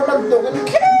chuang tor ban do kan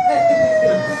khe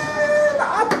na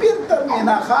apir tar mi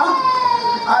na kha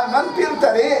ai vẫn piêu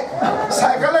tari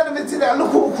sai cái này mình chỉ là lúc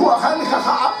khu han kha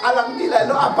kha alang đi lại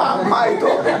nó apa mai to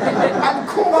an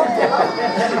khu ngam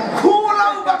khu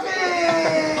lang baki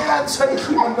an sai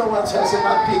khi mình đâu an sai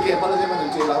mà pi ke bao giờ mình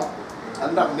chơi lâu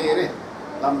an đam mê đấy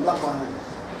làm lắm mà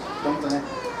đúng rồi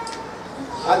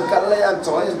an cần lấy an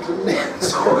choi an cũng nè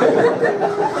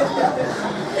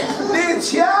đi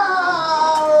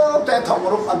chiao để thòng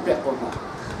rút an bẹt con mà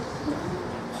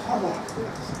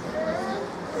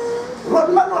รถ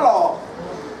มันหล่อ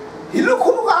ฮิลุ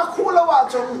คู่กับคู่ละว่า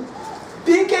จง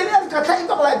ปีเกนี่อันกระไทย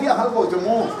ต้องอะไรเดียวเขาบอกจ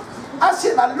มูกอาเซี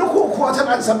ยนลูกคู่คู่ฉัน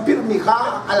อันสัมพิรมีค่า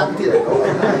อะไรที่ไหน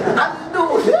อันดู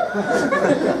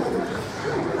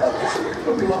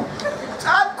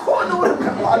อันคู่ดู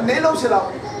อันนี้เราสิเรา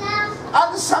อั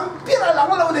นสัมพิรอะไร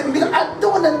เราเนี่ยมีอันดู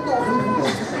นั่นดู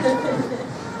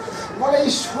ว่าเลย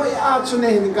ช่วยอาจุนเอ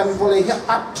งกันว่าเลย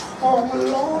อัดทอง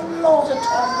ล้อจะท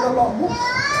องล้อมุก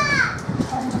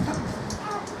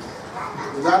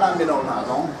zana mi no na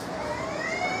dong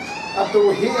atu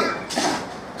hi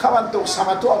khawan tuk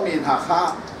samatu amin ha kha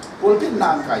pulpin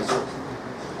nan kai chu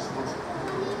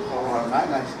or nai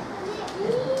nai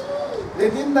le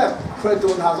din na khoi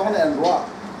tun ha dong nen ro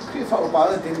khi fa ba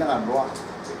le din na an ro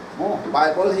mo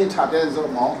bible hi tha de zo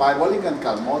mo bible kan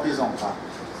kal mo di zong kha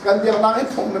kan dia na hi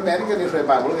phong me me ni kan ni khoi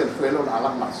bible kan khoi lo na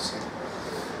lang ma se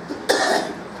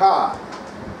kha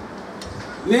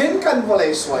nin kan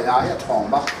volei soi a ya thong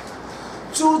ba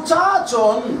chu cha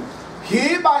chon hi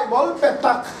bible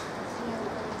petak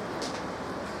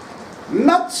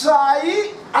na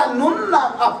chai anun na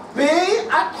ape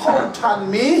at hon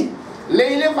than mi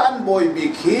leile van boy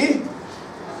bi khi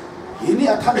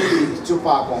hini athan bi chu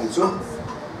pa kong chu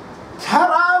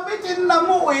thara mi tin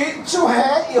namu i chu he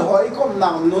i hoi kom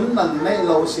nang nun nan nei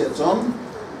lo sia chon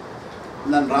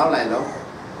nan rao lai lo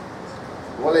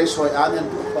volei soi an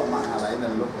yan pu pa ma lai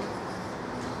nan lo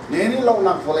ne ni lo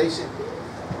nak volei se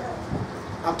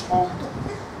ap thong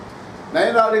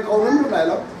này ra đi câu đúng này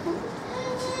lắm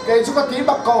cái chú có tí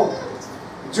bạc câu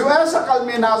chú ấy sẽ cần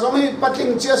mình nào giống như bắt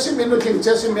kinh chia sim mình kinh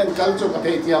chia sim mình cần chú có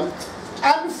thể tiêm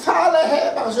anh phá lại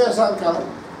hết bác chú ấy sang cần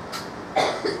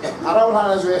à đâu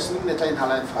là chú ấy xin để thấy thằng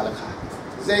này phá lại khá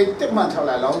dây tiếp mà thằng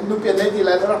này lắm nụ biển này thì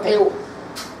lại nó theo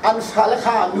anh phá lại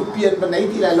khá nụ biển bên này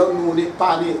thì lại lắm nụ đi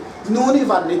pa đi nụ đi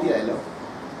van này thì lại lắm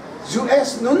chú ấy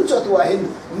nún cho tôi hình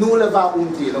nụ là vào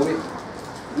ti lắm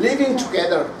living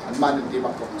together and man di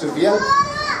bako to vial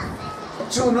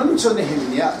chu nun chun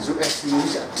himnia zu es nu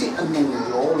ja ti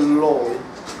anung lo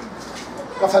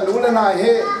ka fanu le na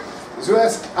he zu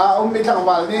es a mi thang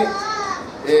wal ni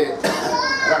e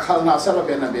rakhal na sa lo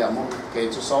ben na bia mo ke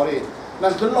chu sorry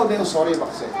nan tun lo ding sorry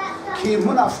bak se ki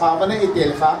muna fa bane i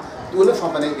tel fa tu le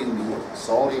fa bane in ni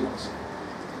sorry bak se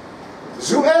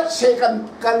zu es se kan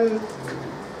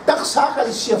tak sa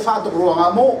kan sia fa to ro nga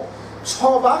mo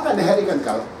choba kan heri kan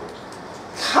kal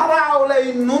Tharau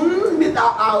lei nun mit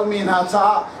au min ha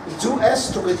cha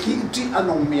US to ki ti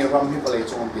anong mi ram hi balai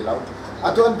chong pilau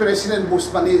atuan president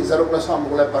Bush mani zaruk la sam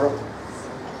bule parok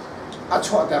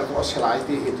achwa ter to selai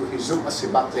ti hi tu hi zum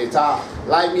asibat le cha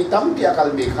lai mi tam ti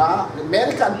akal mi kha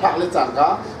American pak le chang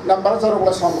ka number zaruk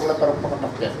la sam bule parok pak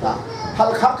nak ta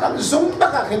hal kha kan zum ta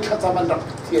ka khin kha chaman rak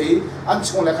ti an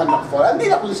chung le kan nak for ani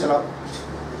la kun selo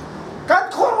kan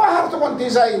khor wa har to kon ti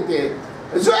sa in te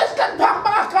Zuet kan pak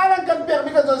makanan kan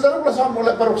permi kan zaruk la sam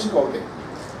bule parok si ko te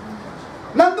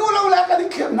nandulaw la kan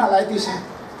ikir na lai ti sa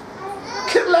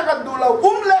kir la kan dulaw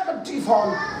la kan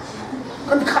tifon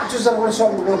kan khachu zaruk la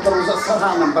sam bule parok sa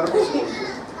sa number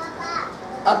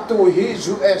atu hi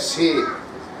US hi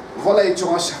volai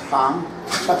chung sa ham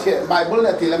pathe bible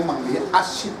la ti lang mang ni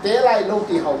asite lai lo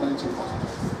ti hau man chung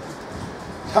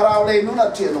tharau le nu na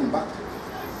ti num ba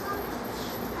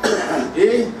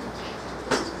e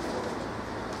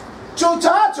chu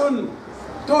cha chun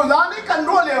tu dani kan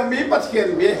ro le mi pathian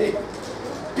mi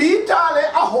pi ta le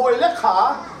a hoi le kha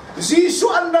jisu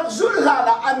an nak zul la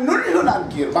la an nun hun an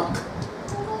kir bak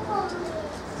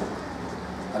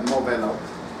an mo be no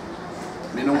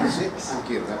minung si an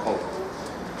kir ka ko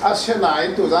asenai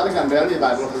tu dani kan bel ni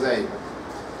bible ka zai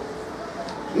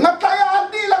ngataya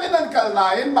andi la kan kal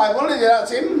nain bible ni ja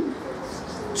chim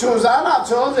chu zana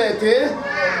cho je te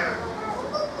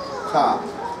ha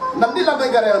Nanti lang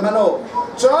tayo karel mano.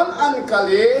 John an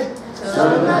kali.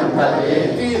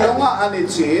 Tilonga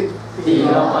anichit.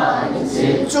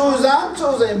 Chuzan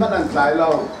chuzay manang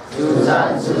kailo.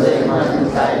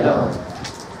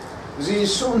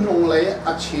 Jisu nung lay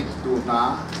achit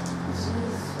duna.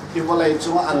 Iwalay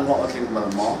chunga an mo ating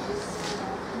balmo.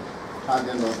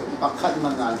 Kaya no, bakit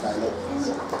man nga kailo.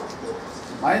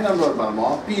 May nang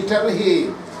balmo. Peter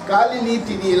hi. Kali ni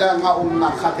tinila nga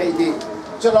nakatay di.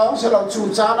 Chalong chu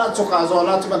chana chuka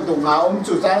zona chuman tunga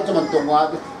chu chana chuman tunga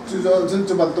chu zo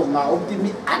chuman tunga ti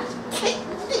mi at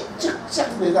chak chak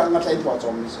ni ga ngatai po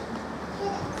chom ni se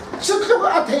chuk lu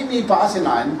a thei mi pa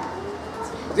sinan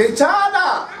de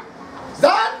chana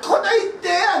dan khonai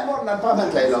te an mon nan pa man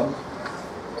lai lo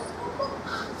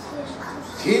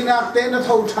thina te na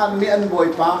thau than mi an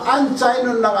boi pa an chai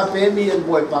nun na pe mi an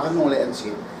boi pa kan no le an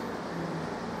sin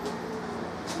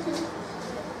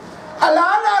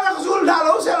alana rakzul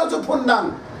dalo selo chu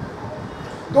phundang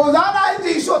to zana in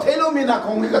ji so thelo mina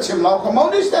khong ka chimlau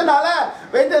communist na le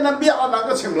ve de nam bia na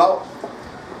ka chimlau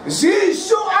ji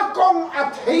so akong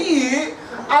athei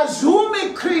azumi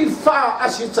krifa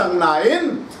asichang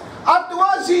nain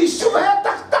atwa ji so he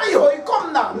tak tai hoi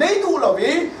kom na nei du lo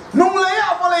vi nung le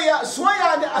ya pole ya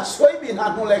soya de asoi bin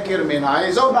ha nung le kir min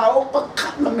hai zo na o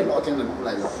pakhat na min lo ting na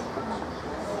lai lo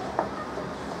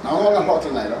na o na lo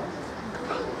ting lai lo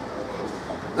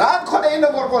dan ko dai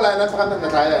no ko lai na pakan na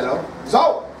tai lai lo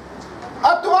zo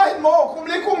atwa hin mo kum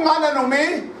le kum ngana no mi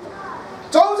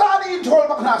zo za ni thol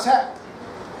mak na se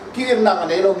kir na ka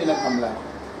nei lo mi na kam lai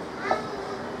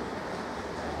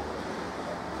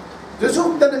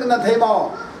Jusum dan dengan themo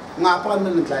ngapan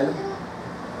men lai lo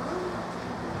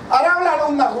arang la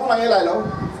lung na ko lai lai lo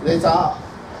le cha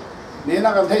ni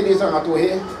na kam thei ni sa ngatu he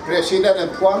president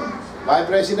and puam by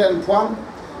president puam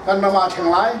kan ma thang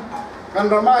lai kan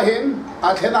rama hin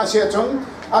athena se chung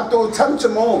atu chan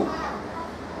chmo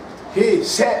hi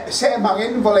se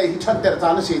mangin volei hi chan ter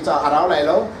chan si cha arau lai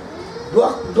lo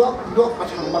duak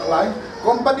athang mak lai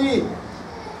company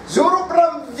Zuru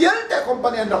pram vial te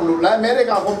company an rak lu lai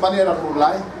America company rak lu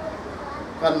lai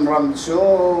kan ram cho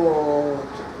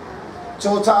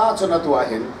cha cho na tua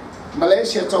hin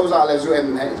Malaysia cho za le zu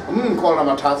en hai ko ram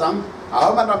tha chang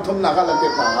a man ram thum na ka la te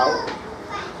pa hau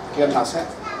kian ha se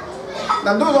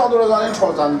nan du zo ni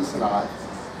cho chan sna lai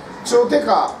cho te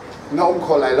ka ngom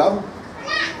ko lai lo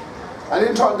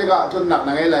anh cho te ka thun nak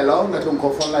na ngai lai lo na thum ko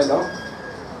phone lai lo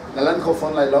na lan ko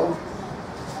phone lai lo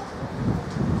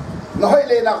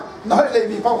nói lên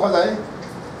vì bao khó đấy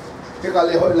cái cả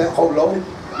lễ hội là khổng lồ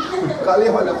cả lễ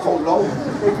hội là khổng lồ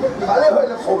cả lễ hội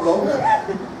là khổng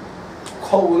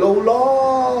lồ lo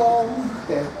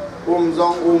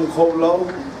dòng khổng lồ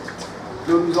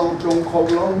dòng trùng khổng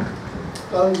lồ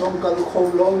cần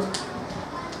khổng lồ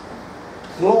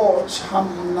lo chăm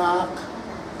nạc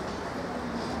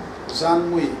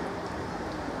gian mùi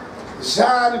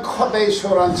gian khó đây số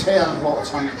ran xe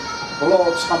lo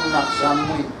chăm nạc gian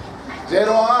mùi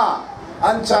Zero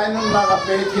an chai nun na ka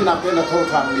pe thi na pe na thol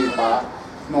than mi pa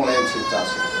no le chi cha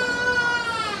si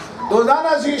do da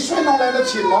na ji shui no le na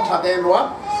chi mo tha de ro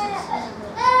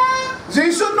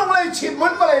ji sun no le chi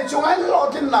mun ba le chung ai lo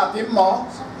tin na tim mo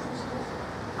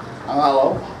ang alo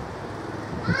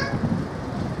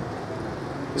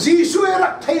ji shui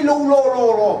rak thai lo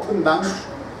phun dang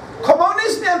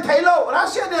communist nian thấy lâu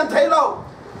Russia nian thấy lâu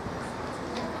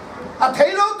à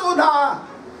thấy lâu tu na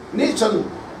ni chân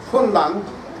hôn lắng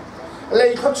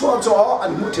lấy khó chua cho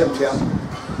anh mu thiam thiam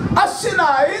à xin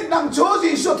ai nang chỗ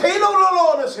gì số thấy lâu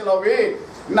lâu là xin lâu vì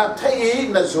na thấy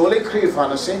na số lấy khi phản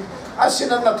là xin à xin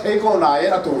na thấy cô này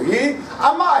là tu hi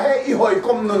ama he i hồi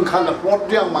công nương khăn là plot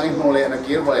riêng mang nô lệ na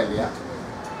kia vào đây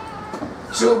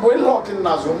chưa buổi lọt trên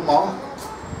na zoom mỏ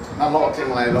na lọt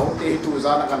trên này lâu thì tu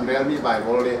ra na cần real mi bài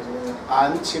vô lệ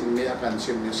anh chim mi cần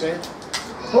chim như thế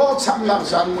lọt chăm nang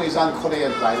san mui san khó để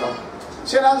tại lâu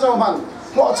xin anh cho mình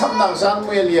lọt chăm nang san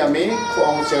mui liam mi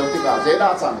không chịu thì cả dễ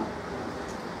đa chẳng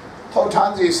thâu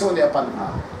than gì số này bận ha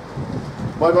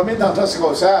bởi vì mình đang thắc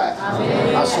câu sẽ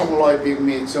à sung loi bị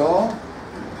mi cho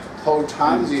thâu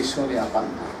than gì số này bận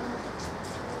ha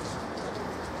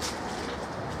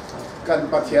cần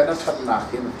bắt hiện nó thật nặng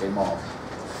khi mình thấy mò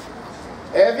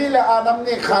vì là Adam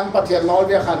ni khan bắt hiện nói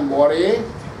về khan bori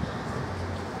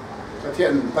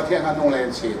bắt hiện khan nông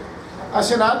lên chi à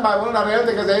xin anh bài vốn là réo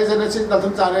thì cái gì sẽ nên xin đặt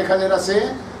thùng trà này khai ra sẽ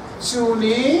chú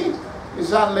ní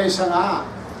gian lấy sang à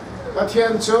bắt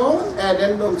hiện chú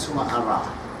Eden đông chú mà ara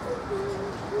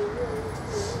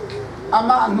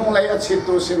ama nông lấy ở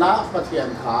tu xin à bắt hiện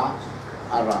khá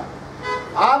ara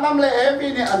Adam lấy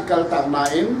vì ni ăn cal tang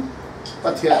nain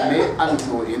bắt hiện ni ăn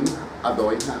nuin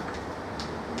adoi na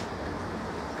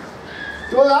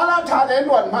ตัวนั้นถ้าเดิน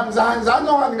วันมันจะน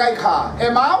อนไงค่ะ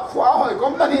เมาขวาหอยก็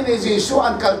มันนี่จีซูอั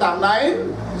นกัลต่างไหน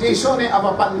จีซูนี่อา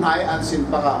ปันไหนอันสิน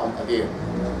ปะกะอันอดีต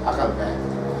อากัลไป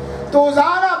ตัว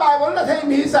นั้นใบบนละเท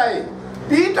มีใส่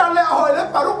ปีตันเลยหอยแล้ว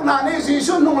ปรุกนานี่จี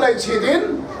ซูนุ่งเลยฉีดิน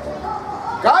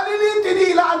กาลิลีติดี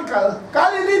ละอันกัลกา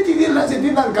ลิลีติดีละสิดิ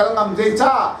นอันกัลงำเจจ้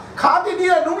าขาติดี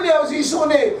ละนุ่งเลี้ยวจีซู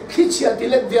นี่คิดเชียติ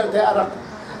เล็ดเดียร์แต่อารัก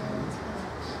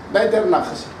ได้เดินนัก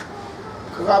สิ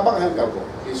ข้าบังเห็นกับกู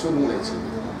จีซูนุ่งเลยฉี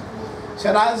ฉ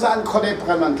ะนั้นสันคนได้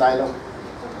พันมันตายแล้ว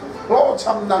โลช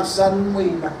ำนักสันมุย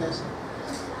นักเนส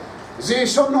จี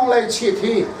สุนงเลยชี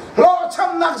ทีโลช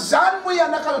ำนักสันมุย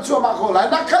นักกัลชัวมาโคไล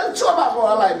นักกัลชัวมาโค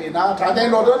อะไรมีนะถ้าได้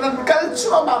โลดนั้นกัลชั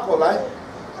วมาโคไล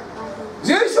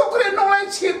จีสุครินงเลย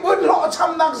ชีบุญโลช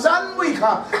ำนักสันมุยค่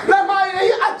ะแล้วไม่ได้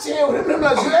อาเจียวหรือนั่นล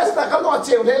ะยูเอสนักกัลอาเ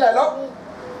จียวได้เลยหรอก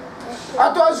อา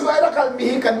ตัวยูเอสนักกัลมี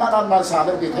กันมานานมาสาม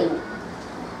ปีที่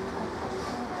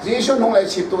จีสุนงเลย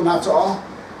ชีตัวน่าจ่อ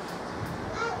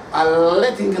alle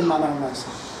tinggal mana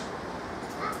masa,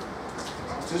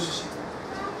 justru,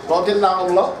 rotin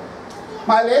nang lo,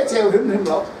 malah jauh him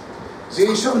lo,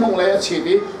 Yesus nong leh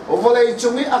ciri, boleh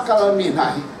cumi akal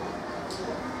minai,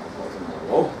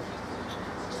 oh,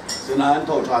 senayan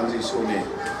tu tuan Yesus ni,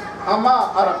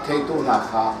 ama arak itu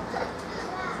nakha,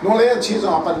 nong leh ciri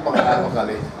apa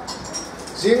bakal,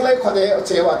 sing leh kade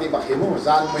cewa di bakimu,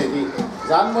 zan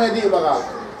medi bakal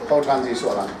tu tuan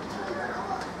Yesus orang.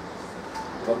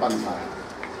 Có bắn phải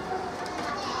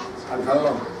ăn khăn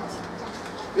lắm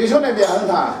đi số này bị ăn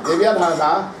thả để biết thả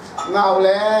giá ngào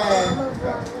lẽ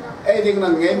ấy đừng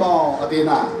làm nghe mò ở tiền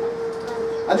à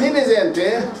anh thấy này gì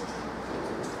thế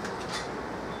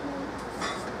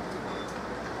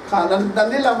khả năng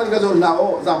đi làm cái gì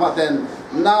nào giảm phát tiền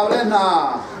nào lên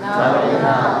à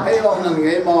ấy ông làm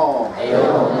nghe mò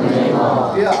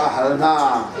kia à hẳn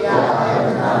à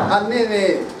anh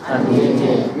này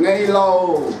ngay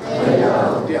lâu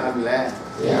thì hẳn lẽ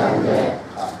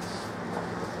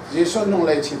Giêsu nung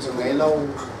lại chỉ cho ngay lâu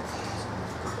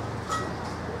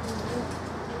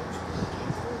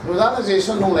rồi đó là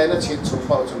Giêsu nung lại nó chỉ chụp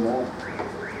bao cho mồ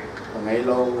ngay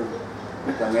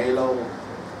lâu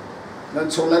nên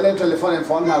chụp lại lên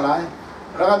telephone hà lại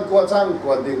ra ăn qua trang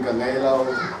qua tiền cả ngay lâu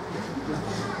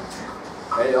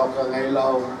ấy ở cả ngay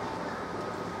lâu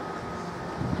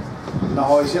nó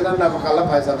hồi xưa nó làm cả lớp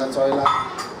phải sao nó chơi là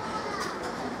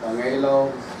cả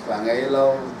ngay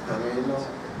lâu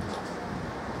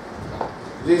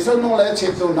vì sao nó lại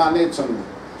chịu tụi hắn đi chung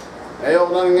ấy ở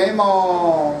nó ngay mò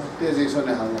thì gì sao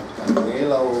này hàng cả ngay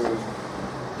lâu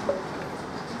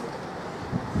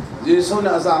vì sao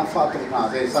nó giang phát tụi nó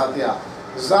để sao thì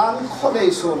giang khó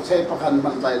để sửa chế bắt hắn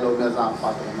bàn tay lâu nó giang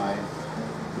phát tụi này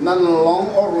nên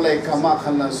long or lệ kama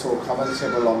khăn nó sửa khá vẫn sẽ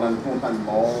vào lòng nên không hẳn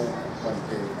mò vấn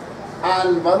đề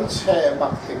an vẫn sẽ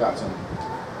bắt thì cả chân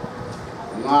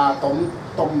nga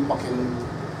tom bakin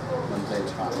mình thấy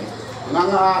chán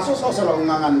nga số số lòng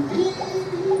ngan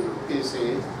tí xí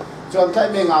chọn thấy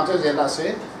mình ngào cho dễ là xí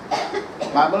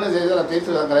mà mới là dễ là tí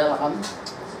từ cái là hắn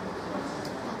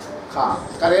khá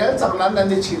cái đấy chắc là nên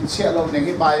đi chỉnh sửa lâu này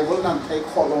cái bài vốn là thấy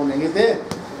khó lâu này cái thế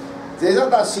dễ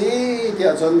là xí thì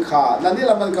chọn khá nên đi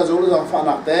làm mình cái dấu là phản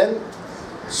nạp tên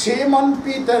Simon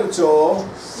Peter cho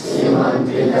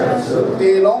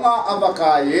tilonga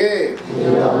avakaye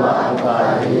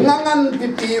ngangan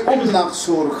pipi nak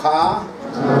surkha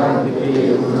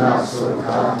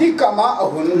tikama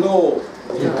ahunlo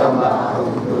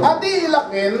adi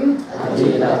lakin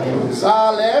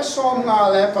zale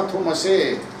somngale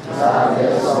pathumase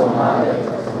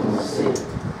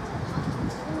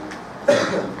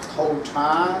thâu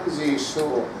tháng Giêsu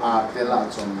tela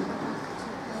chom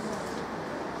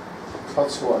phát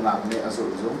xuất nặng nề sử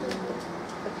dụng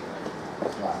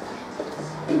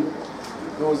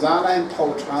đồ giá này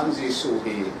thâu tháng Giêsu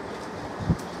thì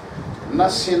na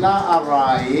sina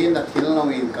arai na thil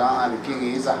longin ka an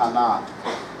king is hana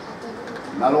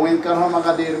na longin ka hama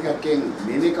ka dir ka king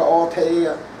mini ka o thei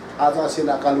aza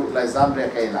sina ka lu lai zam re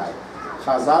kai lai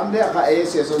kha zam re ka e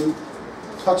se sun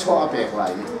tho cho apek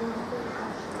lai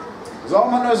zo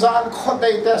mano zan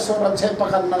khodai te so ran che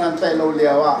pakan nan tai lo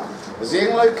lewa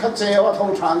jing loi kha che wa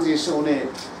thau than ji su ne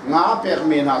nga pek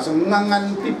me na su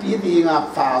ngangan pi pi di nga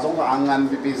fa zo ka angan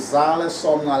pi pi za le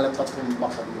som nga le pathum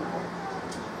bakhan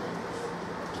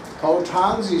thâu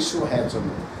tháng Giêsu hết rồi,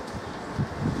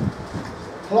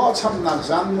 lo chăm nạc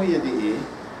gian mới đi,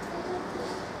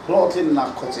 lo tin nạc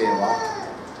khó chế vào,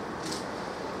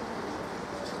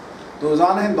 tu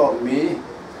gian hen đọt mi,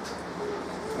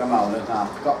 cái màu này ta,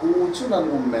 cái u chút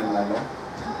lần men lại đó,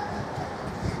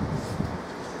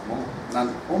 nan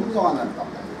do nan tập,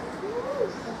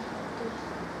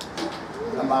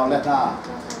 cái màu này ta,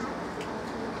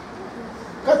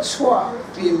 cái chua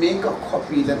vì mình cái khó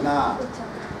bị lên na.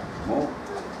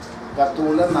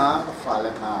 Katulan na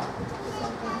kafalan na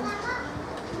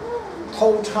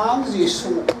thâu tháng Giêsu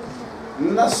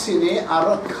na sini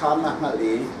arat khana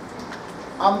ngali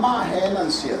ama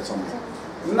henan sia chom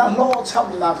na lo chap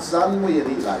nak zan mu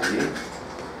yari lai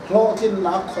lo tin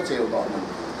na kho cheu do nan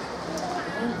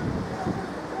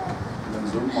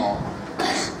zum mo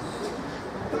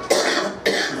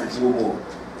zum mo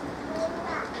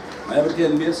ai bất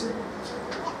thiên biết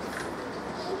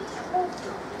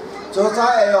cho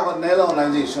trái ai còn nấy lòng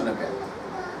làm gì xuân này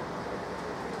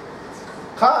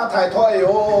khá thay thôi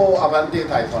ô avanti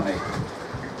thay thôi này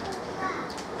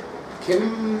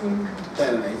kim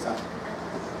tên này sao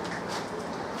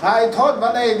thay thôi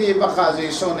vấn đề đi bác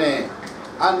gì xuân này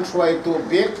ăn xuôi tu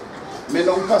biết mình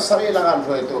ông phát sari là ăn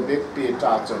xuôi tu biết pi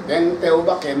trả cho đeng teo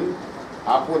bác em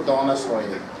aku đó là xuôi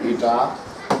pi trả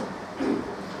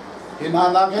hình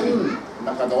hàng nào cái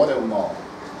nãy đó đều mò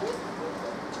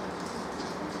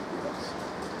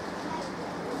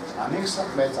anik sak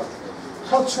be chak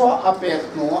khot chua apek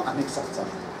no anik sak chak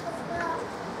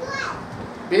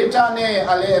beta ne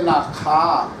ale na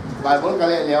kha bible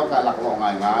kale leo ka lak lo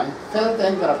ngai ngai tel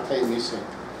ten karak thei ni se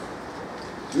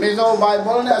mi zo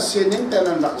bible ne sinin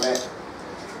ten nak le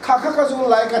kha kha ka zu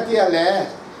lai ka ti ale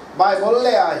bible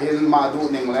le a hin ma du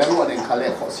ning le ro ning khale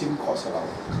kho sim kho sa lo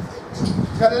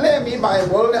kan le mi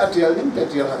bible ne atial ning te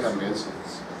tial ha kan ben se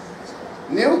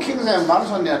new king james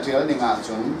version ne atial ning a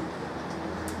chun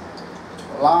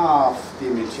love ti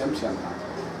mi chiam chiam na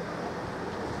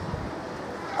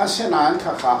asenan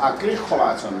kha kha akri khola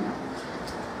chon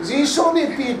Giêsu ni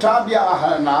pi ta bia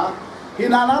ahana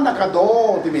hinana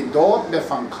nakado ti mi dot be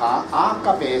phang kha a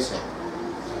ka pe se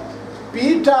pi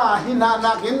ta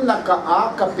hinana kin naka a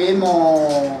ka pe mo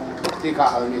ti ka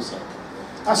hal ni se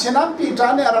asenan pi ta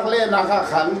ne arak le na kha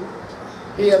khan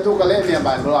hi atu ka le ne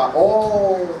ba la o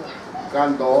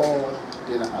kan do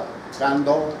ti na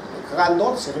kan do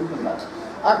se rim na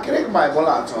akrek Bible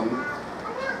achon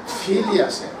philia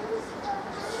se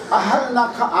ahal na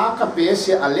kha a ka pe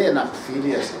se ale na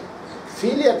philia se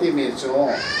philia ti me cho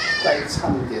tai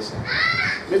chan de se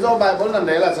mi zo Bible nan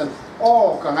de la chan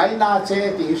o ka ngai na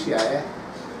che ti sia e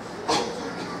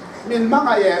min ma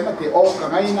ngai e ma ti o ka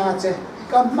ngai na che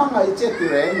ka ma ngai che ti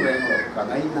reng lo ka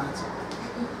ngai na che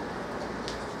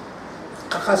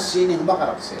ka kha sining ba ka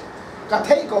rak se ka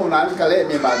thei ko nan ka le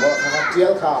mi Bible ka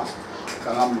tial kha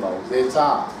kangam lo de cha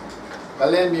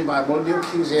kalen mi ma bol dim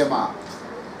king zema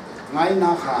ngai na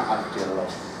kha artel lo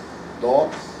do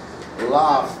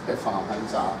love pe fa han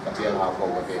cha ka tel ha ko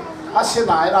ke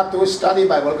asinai ra tu study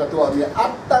bible ka tu mi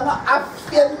atanga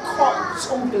afien kho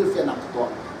chung til fian ak to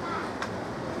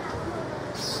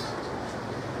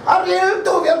aril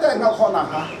tu vial ka na kho na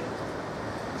ha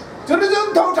cho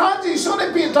nên thâu tháng Giêsu này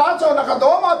bị trả cho là cả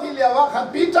đó mà thì liệu là khăn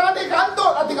bị trả đi cán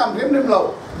tốt là thì cầm phim niệm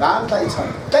lâu cán tay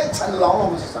chân lóng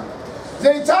lóng mà sang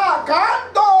dây cha cán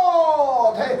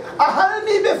tốt thế hắn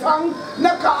đi về phẳng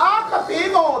nãy cả ác bị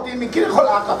mò thì mình kia khó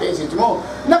ác bị gì chứ mò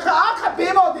nãy cả ác bị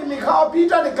mò thì mình khó bị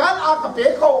trả đi cán ác bị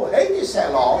khó hay đi xe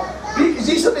lò bị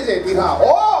Giêsu này gì thì hả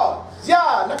ô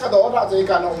dạ nãy cả đó là gì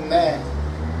cán ông nè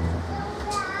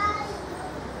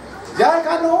giải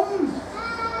cả nôm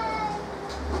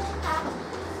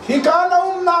khi cả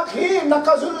nôm nạc khi nạc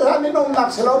cả dul ra ni nôm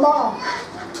nạc selo mà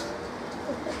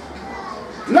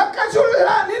nạc cả dul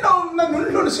ra ni nôm na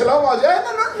nun nun selo mà giải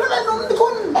na nun ra nôm đi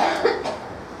con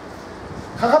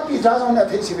khắc bị ra xong là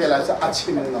thấy chỉ về là sẽ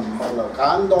chim nằm mà là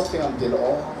cán đốt tiếng âm tiếng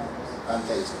ó cán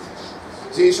thấy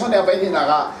gì số này vậy thì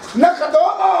là nạc cả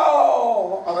đó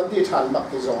à anh đi thàn mặc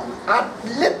cái giòn ắt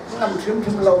lết nằm thím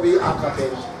thím lâu vì ác cái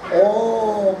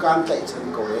ô cán thấy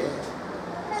chân cô ấy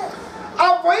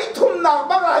à vậy thùng nào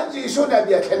bác anh gì số này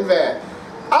bị khen về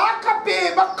ác cái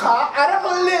bê bác khá à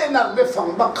ra lên nằm về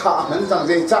phòng bác khá mình rằng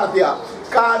gì cha đi à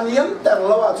cán yếm tờ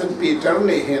lâu à chuẩn bị trở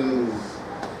nên hiện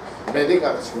về đi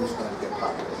cả chúng ta cái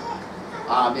pháp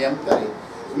à yếm tới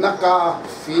naka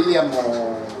philia mo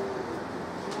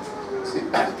si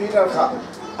Peter khá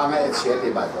anh ấy chia đi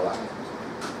bài đó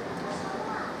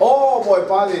ô boy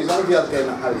pa đi giống như thế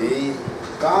nào hả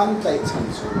cán thấy chân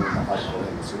chú mà phải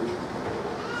chú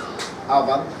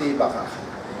avanti baka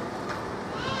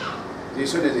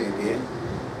Yesu ne jeng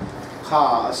kha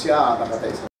asia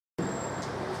nakatai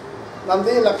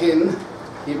namdi lakin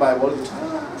hi bible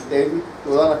ten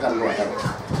tura kan lo ta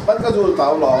pan ka jul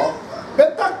tau lo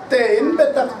betak te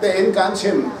in kan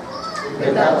chim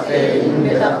betak te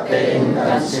in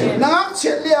kan chim nak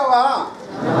chet liawa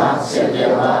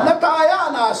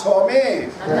nataya na somi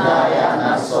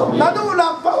nadu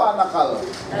nak pawa nakal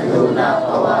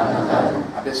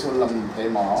abe sulam te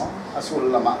mo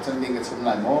asul lama chending ke chim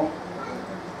lai mo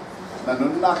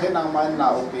nanun na khenang man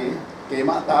na opi ke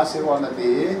ma ta sirwa na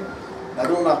ti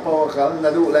nadu nak pawa kal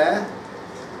nadu le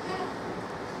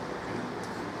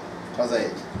khazai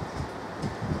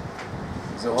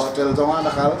zo hotel zonga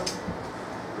nakal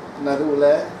nadu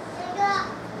le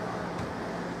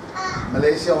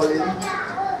Malaysia holin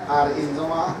in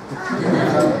zoma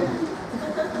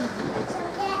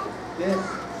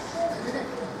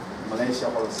Malaysia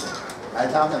hols ai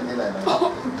tham làm như này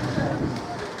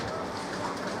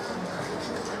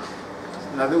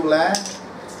là đủ lẽ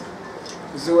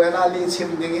dù em ali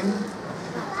chim dingin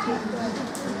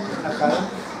nakal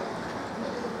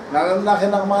na khi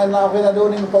nào mai nào phải là đồ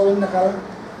ninh pawin nakal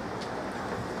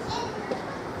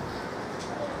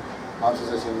mau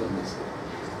susah sih belum bisa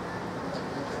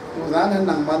Tuhan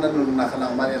nang mana nun nak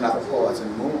nang mana nak ko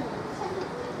asenmu.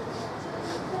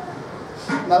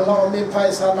 Nalong ni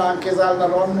paisa nang kezal na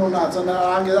ron nun na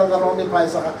chana ang kezal na ron ni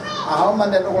paisa. Ahau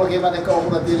mana nukul ke mana ko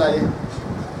umati lai.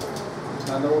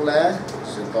 Nadule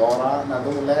sitora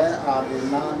nadule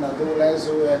adina nadule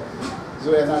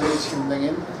zue na ni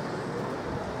chimdengin.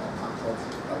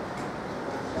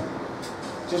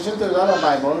 Jadi tu dalam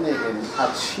Bible ni kan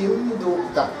achim du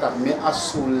tak me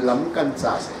asulam kan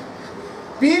case.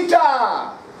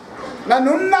 Peter na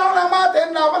nunnaw na maten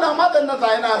na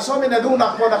tayo na so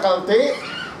minadunak po na kalti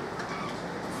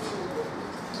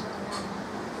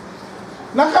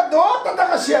nakadot at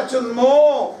nakasiyatsun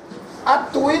mo at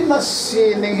tuwin na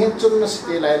sininghinsun na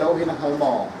sitilay law hinahal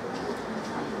mo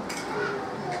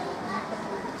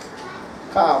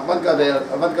ka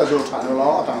magkadul paano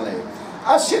lo at ang lay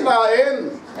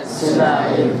asinain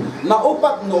na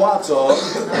upat nuwatson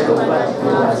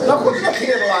nakut na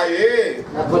kirlaye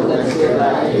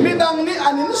midang ni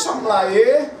anin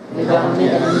somlaye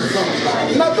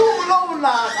nadulaw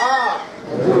na ka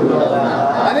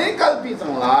ani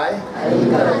kalpitang lay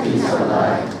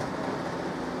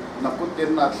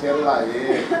nakutin na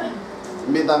kirlaye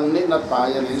midang ni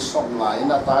natayan ni somlaye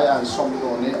natayan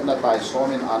somlo ni natay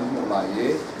somin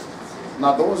anmulaye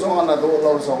nadulong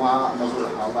zonga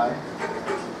nadulaway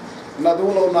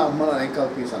nadulaw na mana ang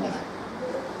kalpisan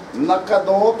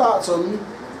nakadota chun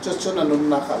nanun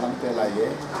nakalang telaye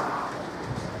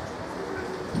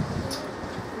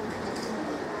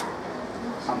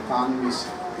ang mis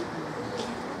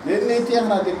niti ang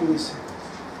natin mis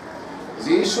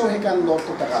Yesu hikan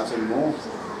doto takachun mo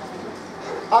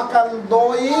akan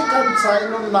doi kan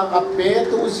sainun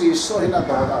nakapetu Yesu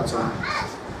hinadota chun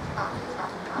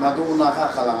naduna ka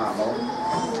kalangamo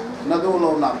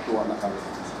nadulaw na tuwa na kami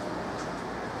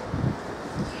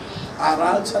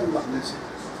aral chan baknis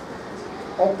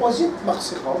opposite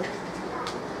baksiko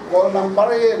ko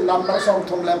number song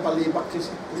thum lam pali bakis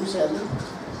usel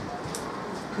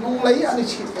nung lai ani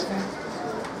chit ka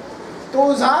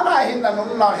tu zana hin na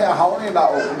nung na ha haw ni la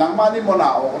o nang mani mo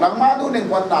na o nang ma du ning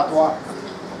kwan na tuwa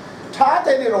tha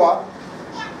te ni ro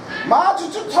ma chu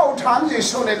chu thau than ji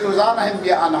su ne tu zana hin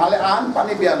bia an hale an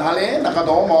pani bia an hale na ka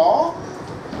do mo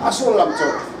asul lam chu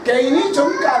cái ní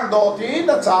chúng can đồ tí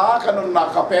nó trả cái nó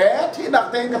kape thì đặt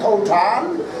tên cái thầu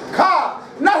trán kha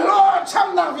nó lo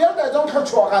chăm nặng việc để trong thầu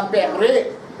chùa can bẹn đi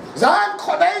giá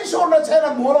khó đấy số nó sẽ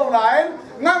là mua đâu này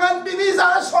ngangan biniza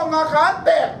songa kan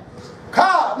pe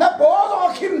kha na bo zo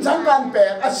kim chang kan pe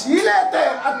asile te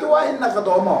atua hin na ka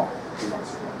do mo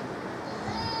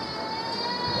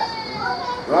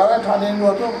ra thanin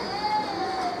no to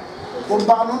kun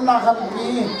ba nun na kan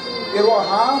bi iro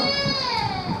ha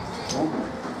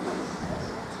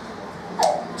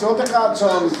cho te ka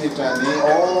chom ti tani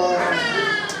o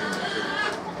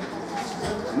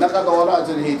nakadora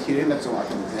jun hi thiri na chunga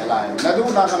tum ne lai na du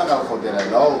na kana ka ko de la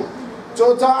lo cho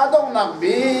cha dong nak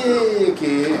bi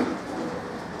ki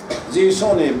ji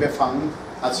so ne be phang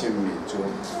a chim mi chu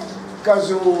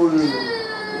kazul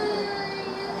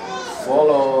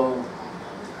follow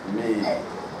me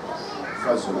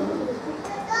kazul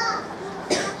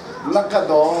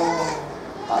nakador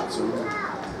a chu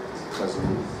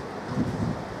kazul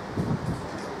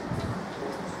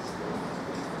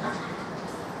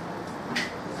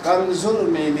kan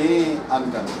zulmi ni an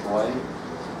kan boy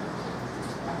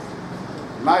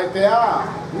mai te a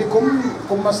ni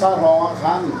kum masa ro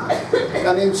khan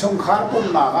kan in chung khar kum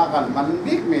na ka kan man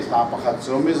big mi ta pakhat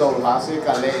chu mi zo la se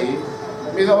ka le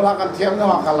mi zo la kan thiam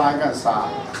na ka la kan sa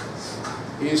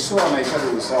isu mai ka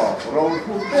du so ro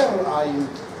hu per ai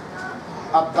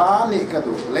ata ni ka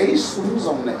du le sum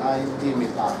zong ne ai ti mi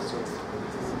ta chu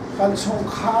kan chung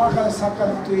khar kan sa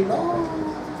kan tui lo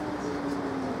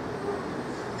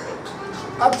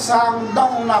at sang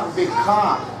dong nak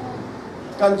bikha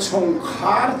kan chung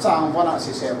khar chang wana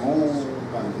si se mu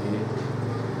kan hi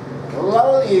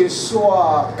lal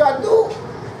iswa kadu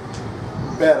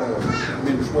ber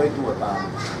min shoi tu ta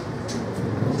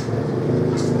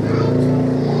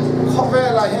khove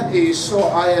la hen iswa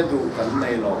ayadu kan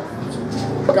nei lo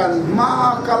kan ma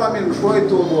kala min shoi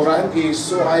tu boran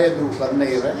iswa ayadu kan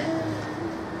nei re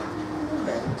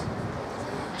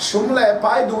sum le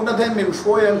pai du na then min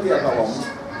shoi ang ti ka lom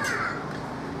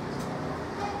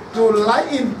tu lai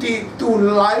in ti tu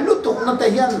lai lu tuk na te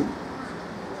hian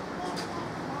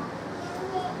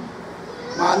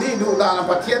ma ni du da na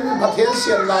pathian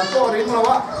siam la ko ring lo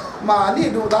wa ma ni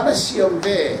du da na siam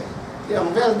ve yang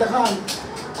vel da khan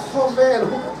kho vel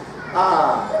a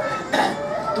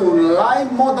tu lai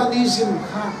modernism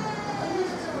khan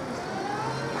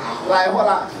lai ho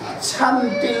la chan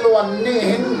ti luan ni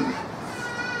hin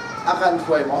akan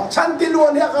khoi mo chan ti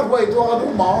luan hi akan khoi to ka du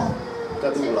mo ka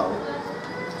du lo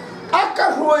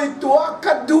akan khoi to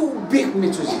ka du big mi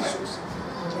chu Jesus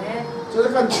so le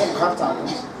kan chong khat ta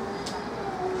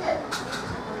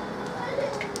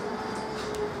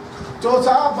cho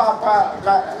cha ba pa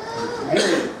ka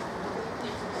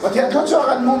wa thian tho cho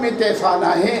kan mu mi te fa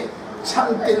na he chan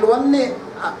ti luan ni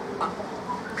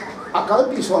akal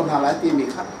bi son ha la ti mi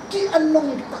kha ki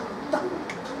anong tak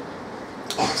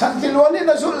san ti luan ni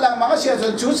na sul lang mga siya so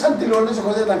chu san ti luan ni so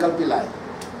ko se tangkal pilay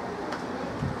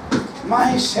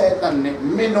mai se tan ni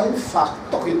minong fak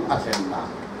tokin afen na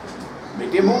mi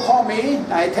ti mo kho mi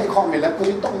nai thai kho mi la ku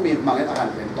ti tok mi mang akan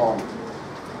pen ton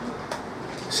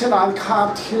se nan kha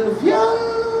thil vial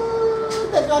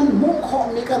te kan mo kho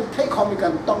mi kan thai kho mi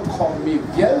kan tong kho mi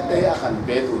vial te akan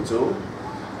be tu chu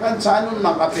kan chanun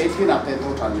na ka pe thi na te tu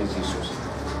than ni Jesus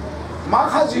ma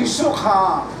kha Jesus kha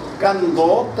kan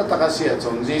do ta ta ka sia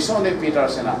chon Jesus ne Peter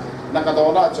sena na ka do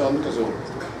da chon ka zu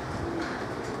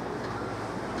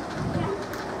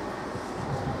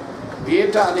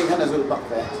Peter ni khana zul bak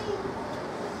pe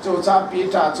chu cha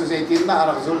Peter chu se tin na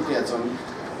ra zul tia chon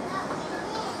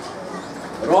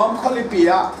rom kholi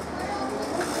pia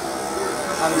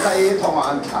an kai thong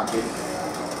an kha ki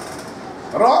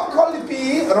rom kholi pi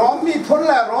rom mi phun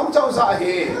la rom chau sa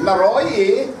he na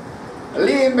roi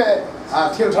li me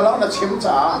thiêu thalaw na chim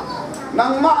cha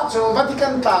nang ma chu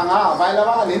Vatican ta nga vai la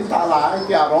wa lin ta la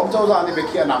tia rom chau za ni be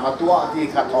khia na ma tua ti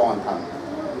kha thon than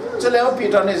chu leo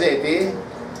Peter ni ze ti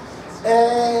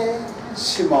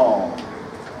Simon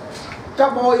ka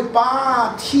boy pa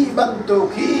thi ban tu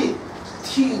khi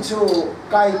thi chu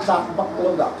kai tak bak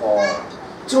lo da ko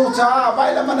chu cha vai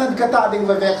la manan ka ta ding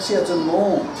ve vek sia chun mo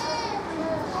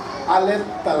alet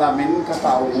talamin ka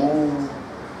tau mo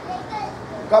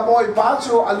ka boy pa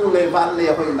chu alu le van le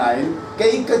hoi nai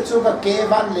kei ka chu ka ke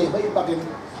van le hoi bakin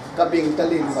ka bing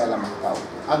talin vai la mak tau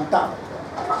an ta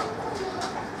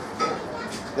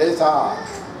desa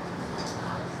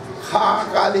ha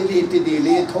ka li ti di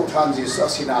li tho than ji sa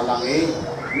sina lang e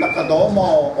nakado mo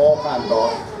o kan do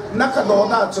nakado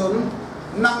da chun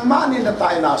nang ma ni na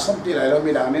tai na som ti lai lo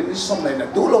mi dang ni som lai na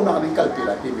du lo na ni kal pi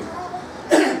la ti mi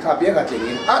ka bia ka ting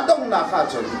adong na kha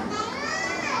chun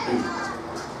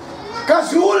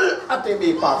kazul ate mi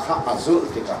pa kha azul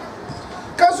ti ka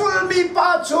kazul mi pa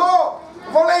cho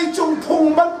volei chung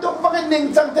phung ban tok pakin ning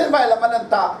chang te vai la manan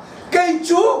ta cái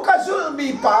chú cái chú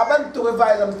bị phá bên tụi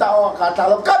vài làm tao cả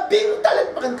tao cái bình ta lên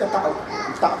bằng cái tao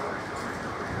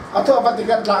atau apa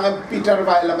tiga lang Peter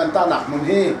vài làm tao nak muốn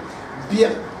hi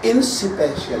biar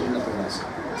inspecial na tu nasa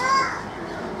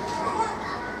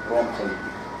wrong kali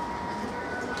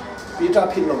Peter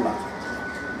pin lom na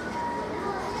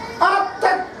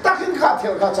takin kha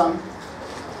theo kha chang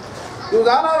tu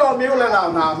ga na lo miu le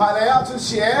na ma le ya chu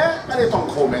xie cái này tong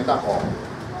khổ men ta ko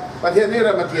ประเทศนี้เร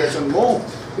ามาเที่ยวชนมู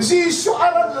จีสุอา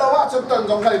รัดเราว่าจะต้น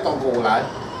ตรงกันตรงกูไหล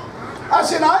อา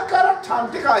ศินัยการักชัน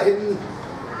ที่เขาเห็น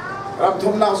รับทุ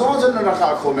นนักสอนจนราคา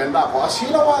คอมเมนต์ได้เพราะอาศิ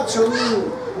นัยว่าชน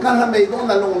นั่นทำไมต้อง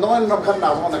นั่นลงต้องรับขันนั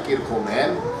กสอนนักกินคอมเมน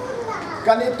ต์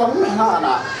กันนี่ต้องหาน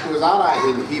ะตัวจาระเ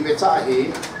ห็นฮีเบจ่า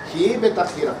ฮีเบตัก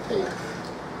ที่รักเท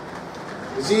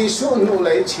จีสุนู่เล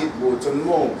ยชิดบูจน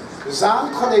มูจาน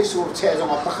เขาได้สูบเชจง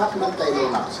มาประคับมันได้เลย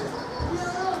นักเสีย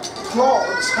เพราะ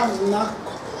ช่างนัก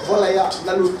ว่าอะไรอะ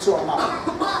นั่นรู้จักมา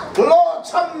โล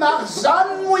ชันนักจัน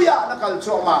มุยะนักกัน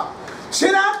จักมาสิ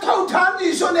นะเท่าทาน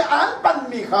ที่ส่วนในอันปัน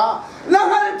มีค่ะนั่ง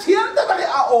หันเทียมแต่ตะกี้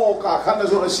อาโอกะขัน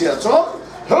ส่วนเสียจง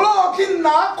โลกิน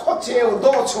นักขดเจียวโด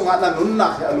ชงอันนั้นนุ่นนั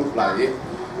กให้ลุกไหล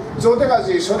จนแต่ก็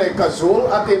สิส่วนในกระสุน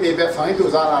อาทิตย์นี้แบบฟังดู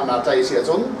จารานาใจเสียจ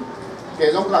นเกี่ย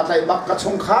งกับใจบักกระช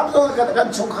งขาดก็กัน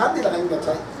ชงขาดที่ละกันกันใจ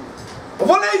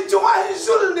วันนี้จงไอ้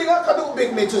สุดนี่ก็กระดูกบิ๊ก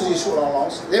ไม่จุดสุดลอง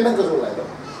ๆเดี๋ยวมันกระสุนไหลแล้ว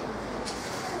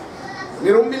มี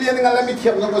รุ่มมิเลียนงั้นแล้วมีเที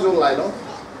ยบน้องกระจุลไหลเนาะ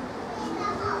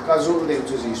กระจุลเด็ก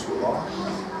จุดสีสุดล้อ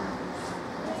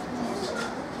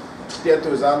เดี๋ยวตั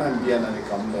วจานหันเบียนอันนี้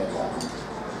คำเดียว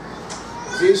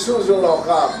สีสุดจุลล้อ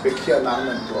กับเบกเขียนัง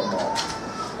นั่นตัวมอ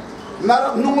นารั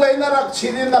กนุ่งเลยนารักชี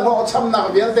นินนาล้อช้ำนัก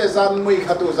เบียนแต่จานมุย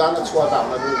ขัดตัวจานชัวตาม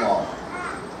นาดูมอ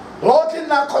ล้อที่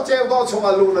นักขดเจ้าตัวชงอ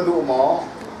าลูนาดูมอ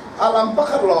อาลัมปั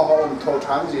กล้อของทอท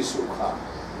านสีสุขา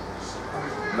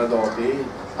นาดอดี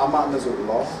อามานาจุล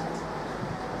ล้อ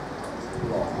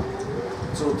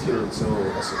จูทิลจู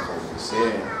ก็สุขเสี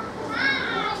ย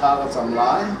ถ้าก็จำไ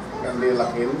ล่กันเรียก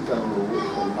หินกันรู้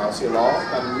คนเราสิล้อ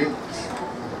กันมิด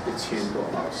ปิดชินตัว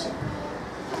เราสิ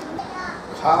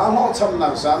ข้าเราทำนั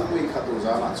กสังวิขัตุจ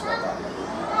านัชวตา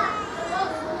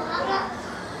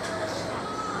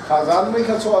ข้าจันวิ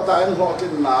ขัตุจาตาอินหลอกิ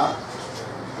นนา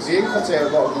จิงขัดเจ้า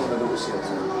ก็นุ่งดูเสีย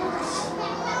จู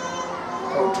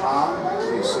เขาทาง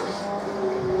ที่สุด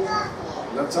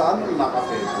แล้วจานนักเ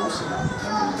ตะดูสินะ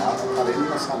นักการเล่น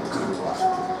มาสั่งจูว่า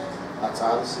อาจา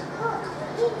รย์สิ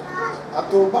อา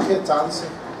ตัวบ้าเหตุจานสิ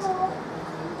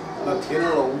แล้วเทียน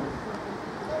ลง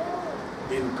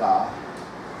อินกา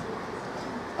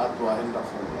อาตัวเห็นตะ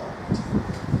คงแล้ว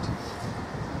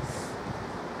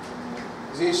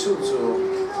ยิสุจู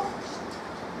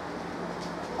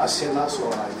อาเซนัสโอ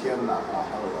ไอเทียนนักอา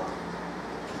หารแล้ว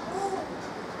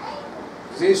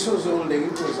ยิสุจูลิง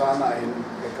ตุจานาอิน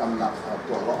กำนัก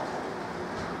ตัวล้อ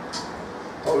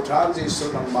ตัวทานที่สุด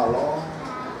นังมาล้อ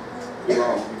ล้อ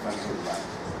มีการจุดไป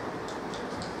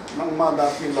นังมาดา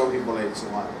ที่เราที่บริจ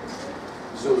าค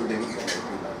จุดเด่นของ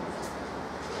ที่เรา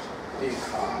ที่ข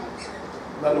า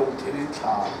แล้วลงที่นี่ข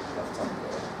าแล้วทำเล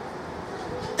ย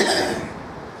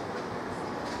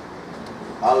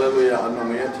ฮาเลลูยาอนุเ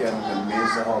มเทียนเป็นเม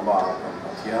สฮาวาเป็น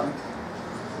เทียน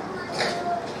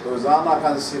ตัวจานา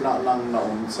กันสินะนังนา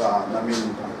อุนซานามิน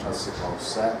ทังทัศน์เขา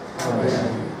เสะ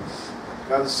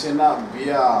กันสินะเบี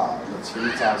ยและชิม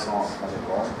จาสองกันเลยบ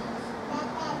อก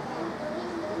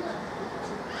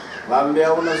ลำเดีย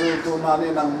วนะจู่ตัวนั้น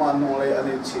นี่นังมันนงเลยอัน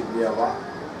นี้ชิดเดียววะ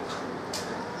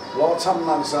ล้อช้ำ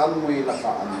นังสันมุยละ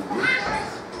กันอันนี้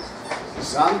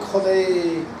สันคนได้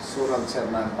สุรันเช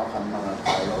นันปะคันนังอันไท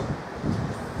ยแล้ว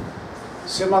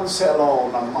เสมันเสลอ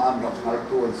นังมันรักนัก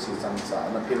ตัวสิจังจ้า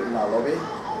นักพิลนาโลบี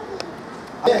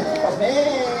เอ๊ะ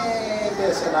เด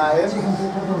ชนาย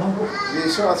มี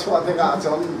ชัวที่กาจ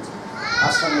นอา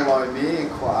สังลอยนี้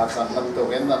ขวาจันทร์ตัว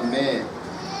เอ็นนั่นนี่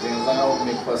จึงจะเอา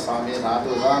มีภาษามีนา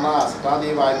ดูด้านาสตาดี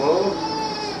ไบเบิล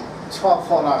ชอบ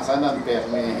ข้อนักสนันเปียก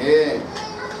มีเฮ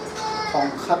ทอง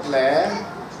คัดแหล่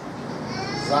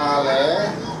ซาแหล่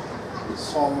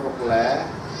สมรุกแหล่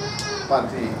ปัน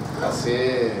ทีกเกษ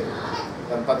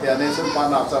กันปฏิญาณสุนปา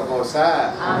นักจะโกษะ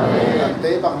กันเต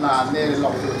ะบังนานนี่หล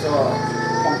อกอยู่จ้า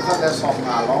ทองคัดและสมง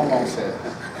าลองเสีย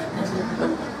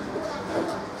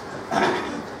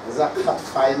จะขัด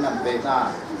ไฟนั่นเตะหน้า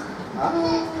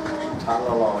ทางเร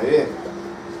าเลย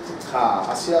ค่ะอ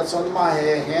าเซียนส่วนมาเ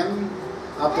ห็น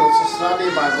อาตุสสาดี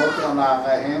บายบอกเราหน้า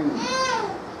เห็น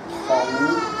ของ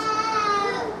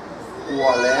วัว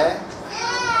เล่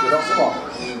ที่เราสบอก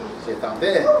เสียตังเ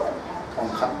ด้ทอง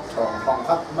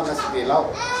คัดมันสติเรา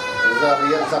จะเ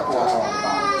รียนสักวันออกม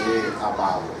าที่อาบา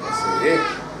วสิ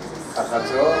ถ้าเขาเ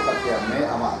จอตะเกียบนี้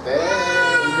อามาเต้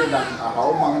ที่นั่นอาเขา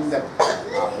มังเด็ก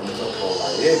อาคุณจะโตไป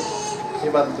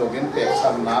ที่บรรทุกินเปกสั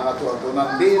นนักตัวตัวนั้น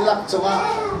ดีลักจัง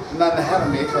นั่นแห่ง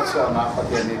นี้เขาชวนนักป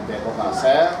ฏิญาณเปกของอาเ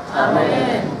ซ่อาเม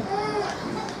น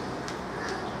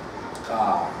ค่ะ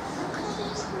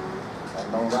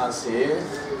น้องราศี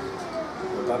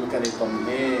ตัวนั้นกันตรง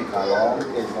นี้กาล้อง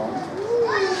เก่งน้อง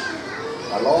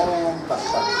กาล้องตัด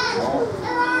เนาะ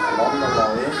กาล้องเรา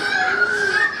เลย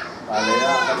ไปเลย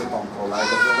อ่ะกันตรงเขาไล่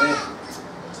ตรงนี้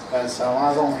แต่สาวา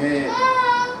ตรงนี้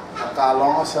กาล้อ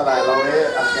งสลายเราเอง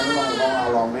อักเข็นลองอา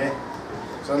รมณ์เอง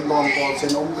จนตอนพอเช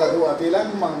นอมกระดูอติแรง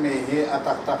มังมีฮี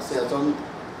ตักเสียจน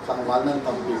ทั้งวันนั้น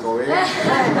ตั้งปีโกเอง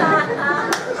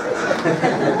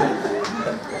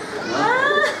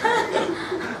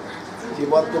ที่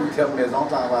วัดตุ้มเทียมเนี่ยน้อง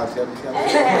ต่างว่าเทียม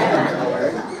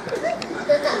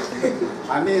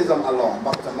อันนี้ต้องอารมณ์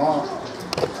บักจะมอ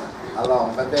อารม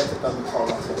ณ์ก็ได้จะต้องขอ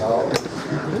รักษาเรา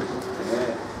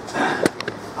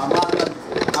อา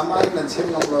มันนั่นชิม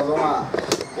น้องเราว่า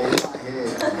เก่งมากเฮ้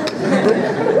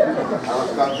เอา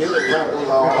การที่เ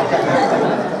รา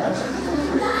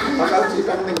พอเราที่เ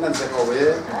ป็นหนึ่งนั่นจะเอาไว้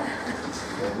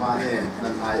มาเฮ้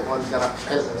นั่นไอออนกระเท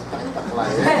ศตักไหล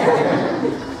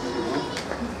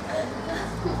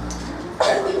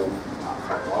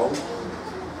เขา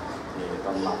ต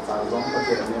ำหนักสาวร้องประเท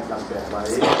ศนี้ดังแบบไว้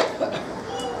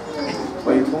ไป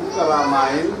มุ่งกระไม้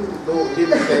ดูดิ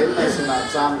นเต้นในสนาม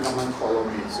จามกับมันโคล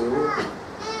มิจู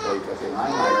ไปกระเทียม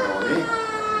ไหนตรงนี้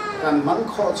กันมัน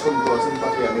ข้อชมตัวซึ่งปร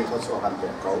ะเทศนี้เขาชอบกันแบ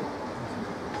บเขา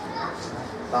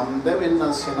ตำเดวินนั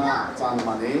สนาจาน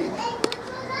มันนี้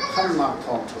ขั้นนัก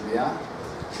ท่องเที่ยว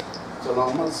จะลอง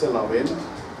มันเสลวิน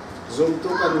จุ่มตั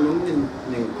วกันนุ่มนิ่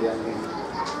งเตียงนี้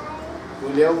ดู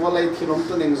เลี้ยวว่าอะไรที่ล้ม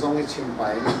ตัวหนึ่งทรงให้ชิมไป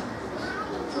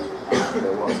เดี๋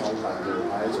ยวว่าทรงกันดู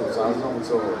ไอ้จุดสารทรงโ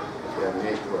ซ่เทียน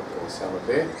นี้ตัวเซลล์เ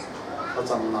ด้เขา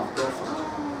จำนับตัว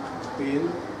ปีน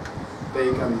ไป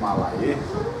กันมาไหลเ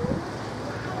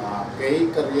กี่ย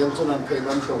กับเรียนจนนั้นเป็น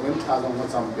วันตรงนั้นถ้าลงมา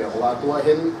จำเปียกว่าตัวเ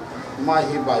ห็นไม่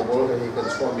ฮิบไบเบิลกันกัน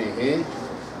ช่วงนี้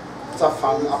จะ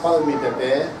ฟังอัปเปิลมีเต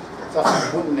ะจะฟัง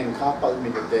หุ่นหนึ่งข้าปัลมี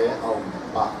เตะเอา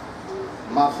ปะ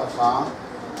มาข้า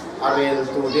อาเรล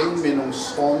ตัวดิ้งมีนุ่ง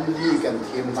ซ้อมดีกัน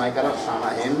ทีมนายกระสาน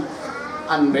เห็น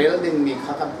อันเรลดิ้งมีข้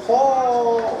ากันพ่อ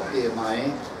เอ๋ไหม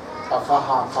ข้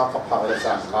ากับพารา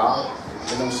จังข้า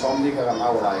มีนุ่งซ้อมดีกันเอ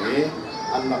าไหล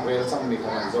อันนักเรลจังมีข้า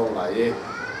กันโจไหล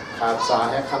ข้าจะ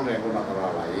ให้ขั้นเรียนกุนักระ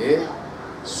ไหล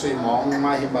สวยมองม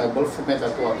าฮิบไบเบิลฟูเมต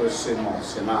ตัวสวยมอง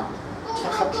สินะข้า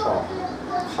ขัดชอบ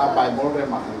ข้าไบเบิลเรียน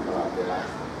มาหันกระเดลัย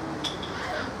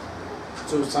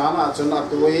จุดสารจุด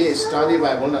ตัวสตาดีไบ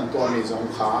เบิลนั้นตัวมีสง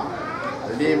ขา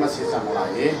ลีมาสิจังไหล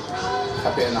ข้า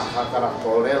เป็นนักกระโด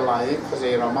ดเรไหลข้าจะ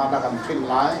รามาดักันฟินไ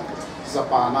หลญี่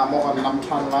ปุ่นมกันน้ำ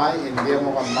ชันไหลอินเดียม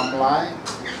กันน้ำไหล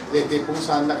เด็กผู้ช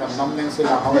ายดักันน้ำเลี้ยงสิ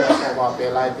ละเขาจะสอบเป็น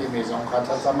ไหลที่มีสงขาจ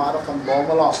ะสมาร์ทกันบ่ม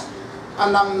าหรอกอัน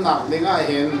นั้นหนักดิ่งเ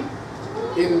ห็น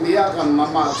อินเดียกันน้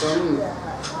ำมาจน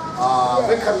เว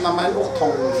กันน้ำมันอุกทอ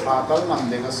งชาตั้งน้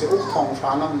ำดิ่งสิอุกทองชา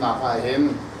น้ำหนักเห็น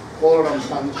โกลำ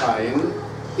ตันขาย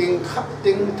ติ้งขัด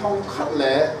ติ้งทองขัดเล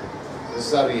ะ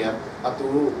จารียบตั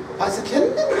วภาษาเขียน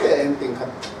นิ่งเองติ้งขัด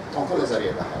ทองขัดเละจารี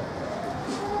ยบได้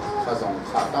ข้าส่ง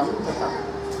ขาดำจะทำ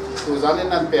ตัวจานนี้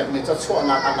นั่นเปียกนี่จะช่วย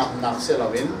นักนักเซล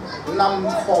วินน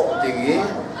ำข้อดิ่ง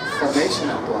formation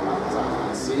ตัวนักจะ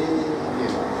สิยิ่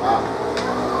งว่า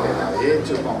เป็นอะไร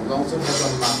จุดของตรงซึ่งเขาจะ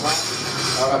นักว่า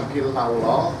เราพิลเอา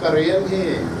ล้อกระเรียนที่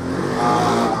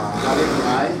อะไรไง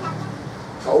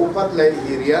เขาพัดเลย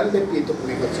เรียนเลยปีตุก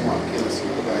มีก็สมัครกินสิ่ง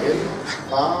ที่เห็น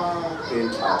ป้าเป็น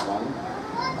ชาวบ้าน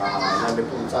นั่นเป็น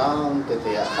ผู้จ้างเ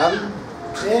ตี้ยขัน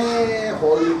ฮอ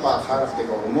ลลี่ป้าขารักที่เ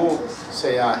ขาโม่เ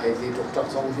สียเหตุทุกจักร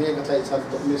สองเฮก็ใช้ชัด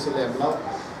ตุกมีเสลมแล้ว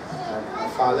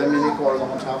ฟ้าเลยมินิคอร์ล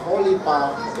งชาฮอลลี่ป้า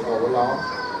ที่เขาล้อ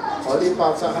ฮอลลี่ป้า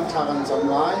จะขันชากันจำ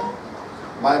ไว้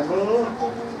ไบเบิล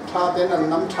ถ้าเป็น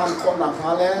น้ำชันคนหนักม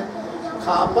าแล้วข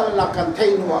าเป็นหลักกันเท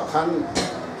นหัวคัน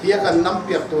เฮียกันน้ำเ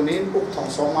ปียกตัวนี้ปุ๊บทอง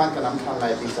สองมันกับน้ำชันไหล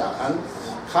ตีจากนั้น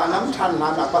ขาน้ำชันนั้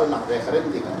นอัปหนักเลยเขาเล่น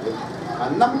ตีกันเลย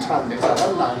น้ำชันเนี่ยจากนั้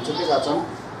นหลังจุดที่กระชัน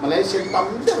มาเลเซียตั้ม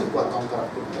เดินกว่าทองกระ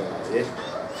ตุ้นเลย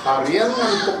ขาเรียนนั้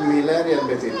นตุกมีและเรียนไ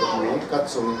ปติดตุกมีกัด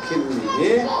ส่งขึ้น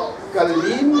นี้กัล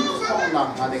ลินข้องน้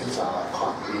ำหันเองจากขา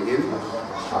ปีน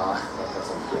ขากัด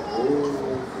ส่งเกี่ยว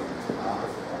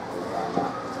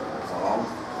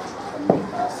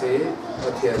สิปร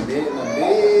ะเทศนี้นั่น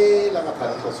ดีแล้วก็ท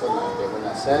ำตัวส่วนเดียวกัน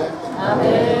เสร็จอาเม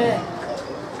น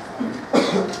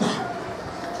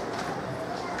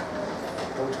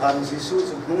ต้องทำสิสู้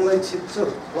จะมุ่งเลยชิดสุด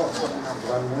เพราะคนทำ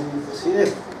วันมุ่งสิ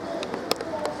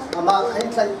อามาให้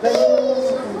ใส่เป็น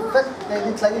เฟกใน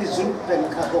ที่ใส่จุดเป็น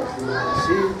ข้าวบก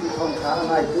สิที่ทองขา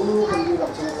ง่ายดูกันดีหลั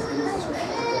กจังหวะเป็นสุด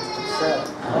เสร็จ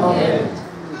อาเมน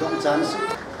ต้องจานสิ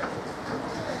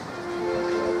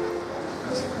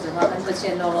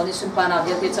chen lo lo ni sun pa na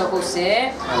dia ti chau ko se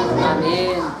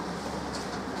amen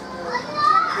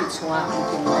ki chua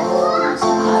ki lo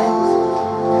sai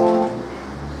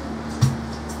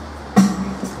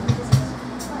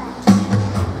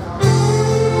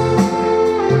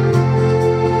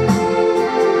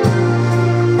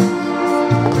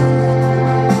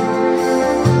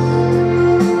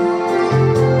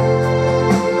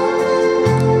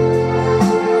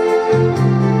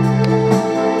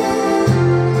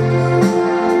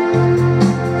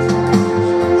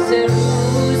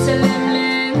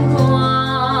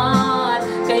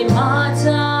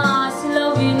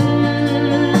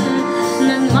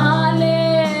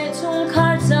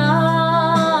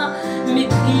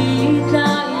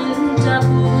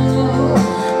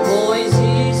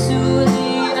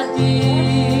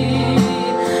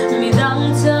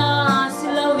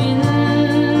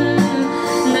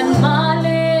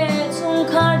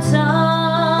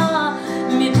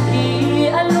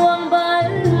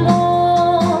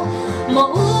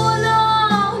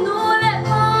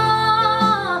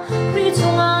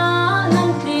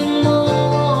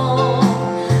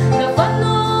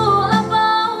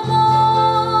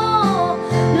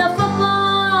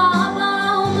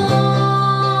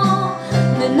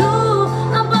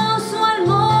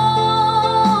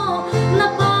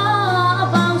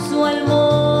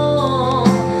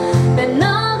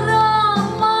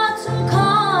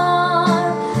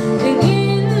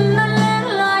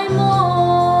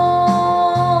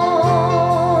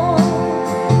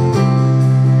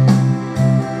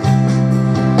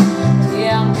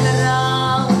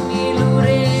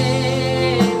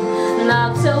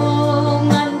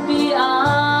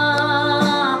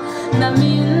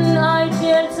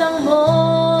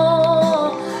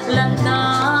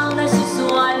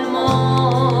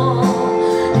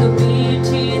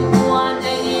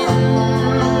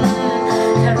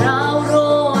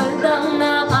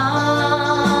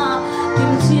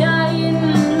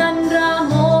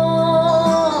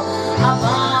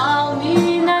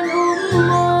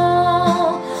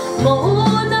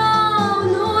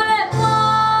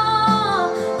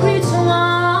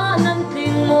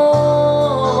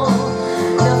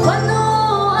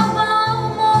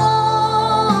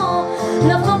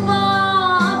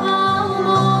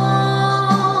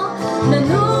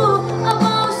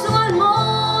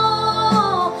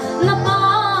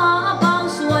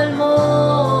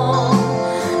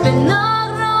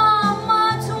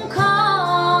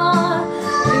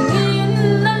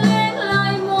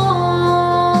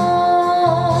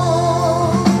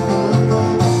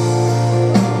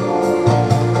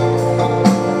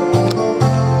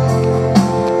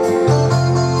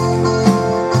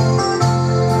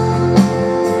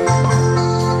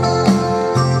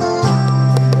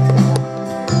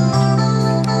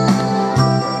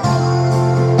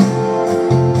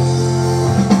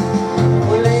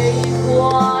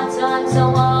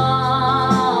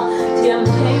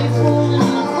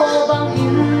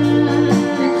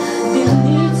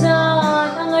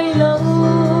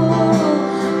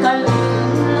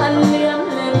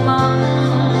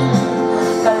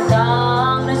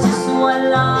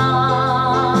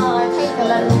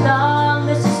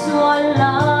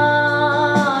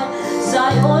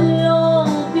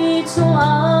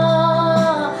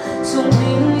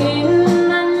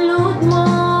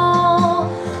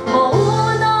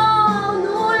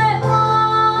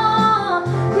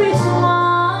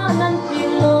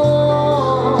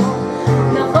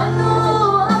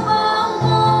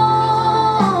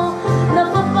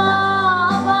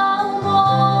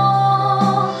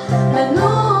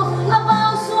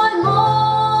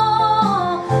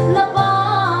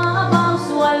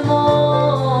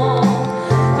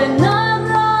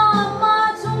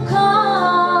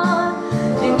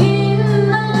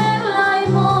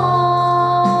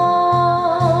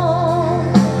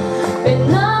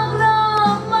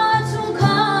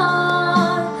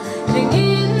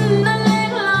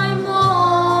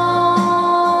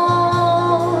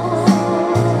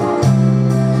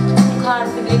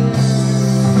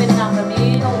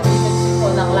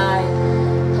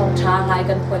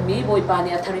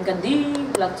pani atharing kan di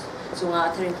lang sunga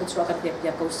atharing kutswa kan pek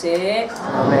ya kau se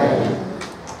amen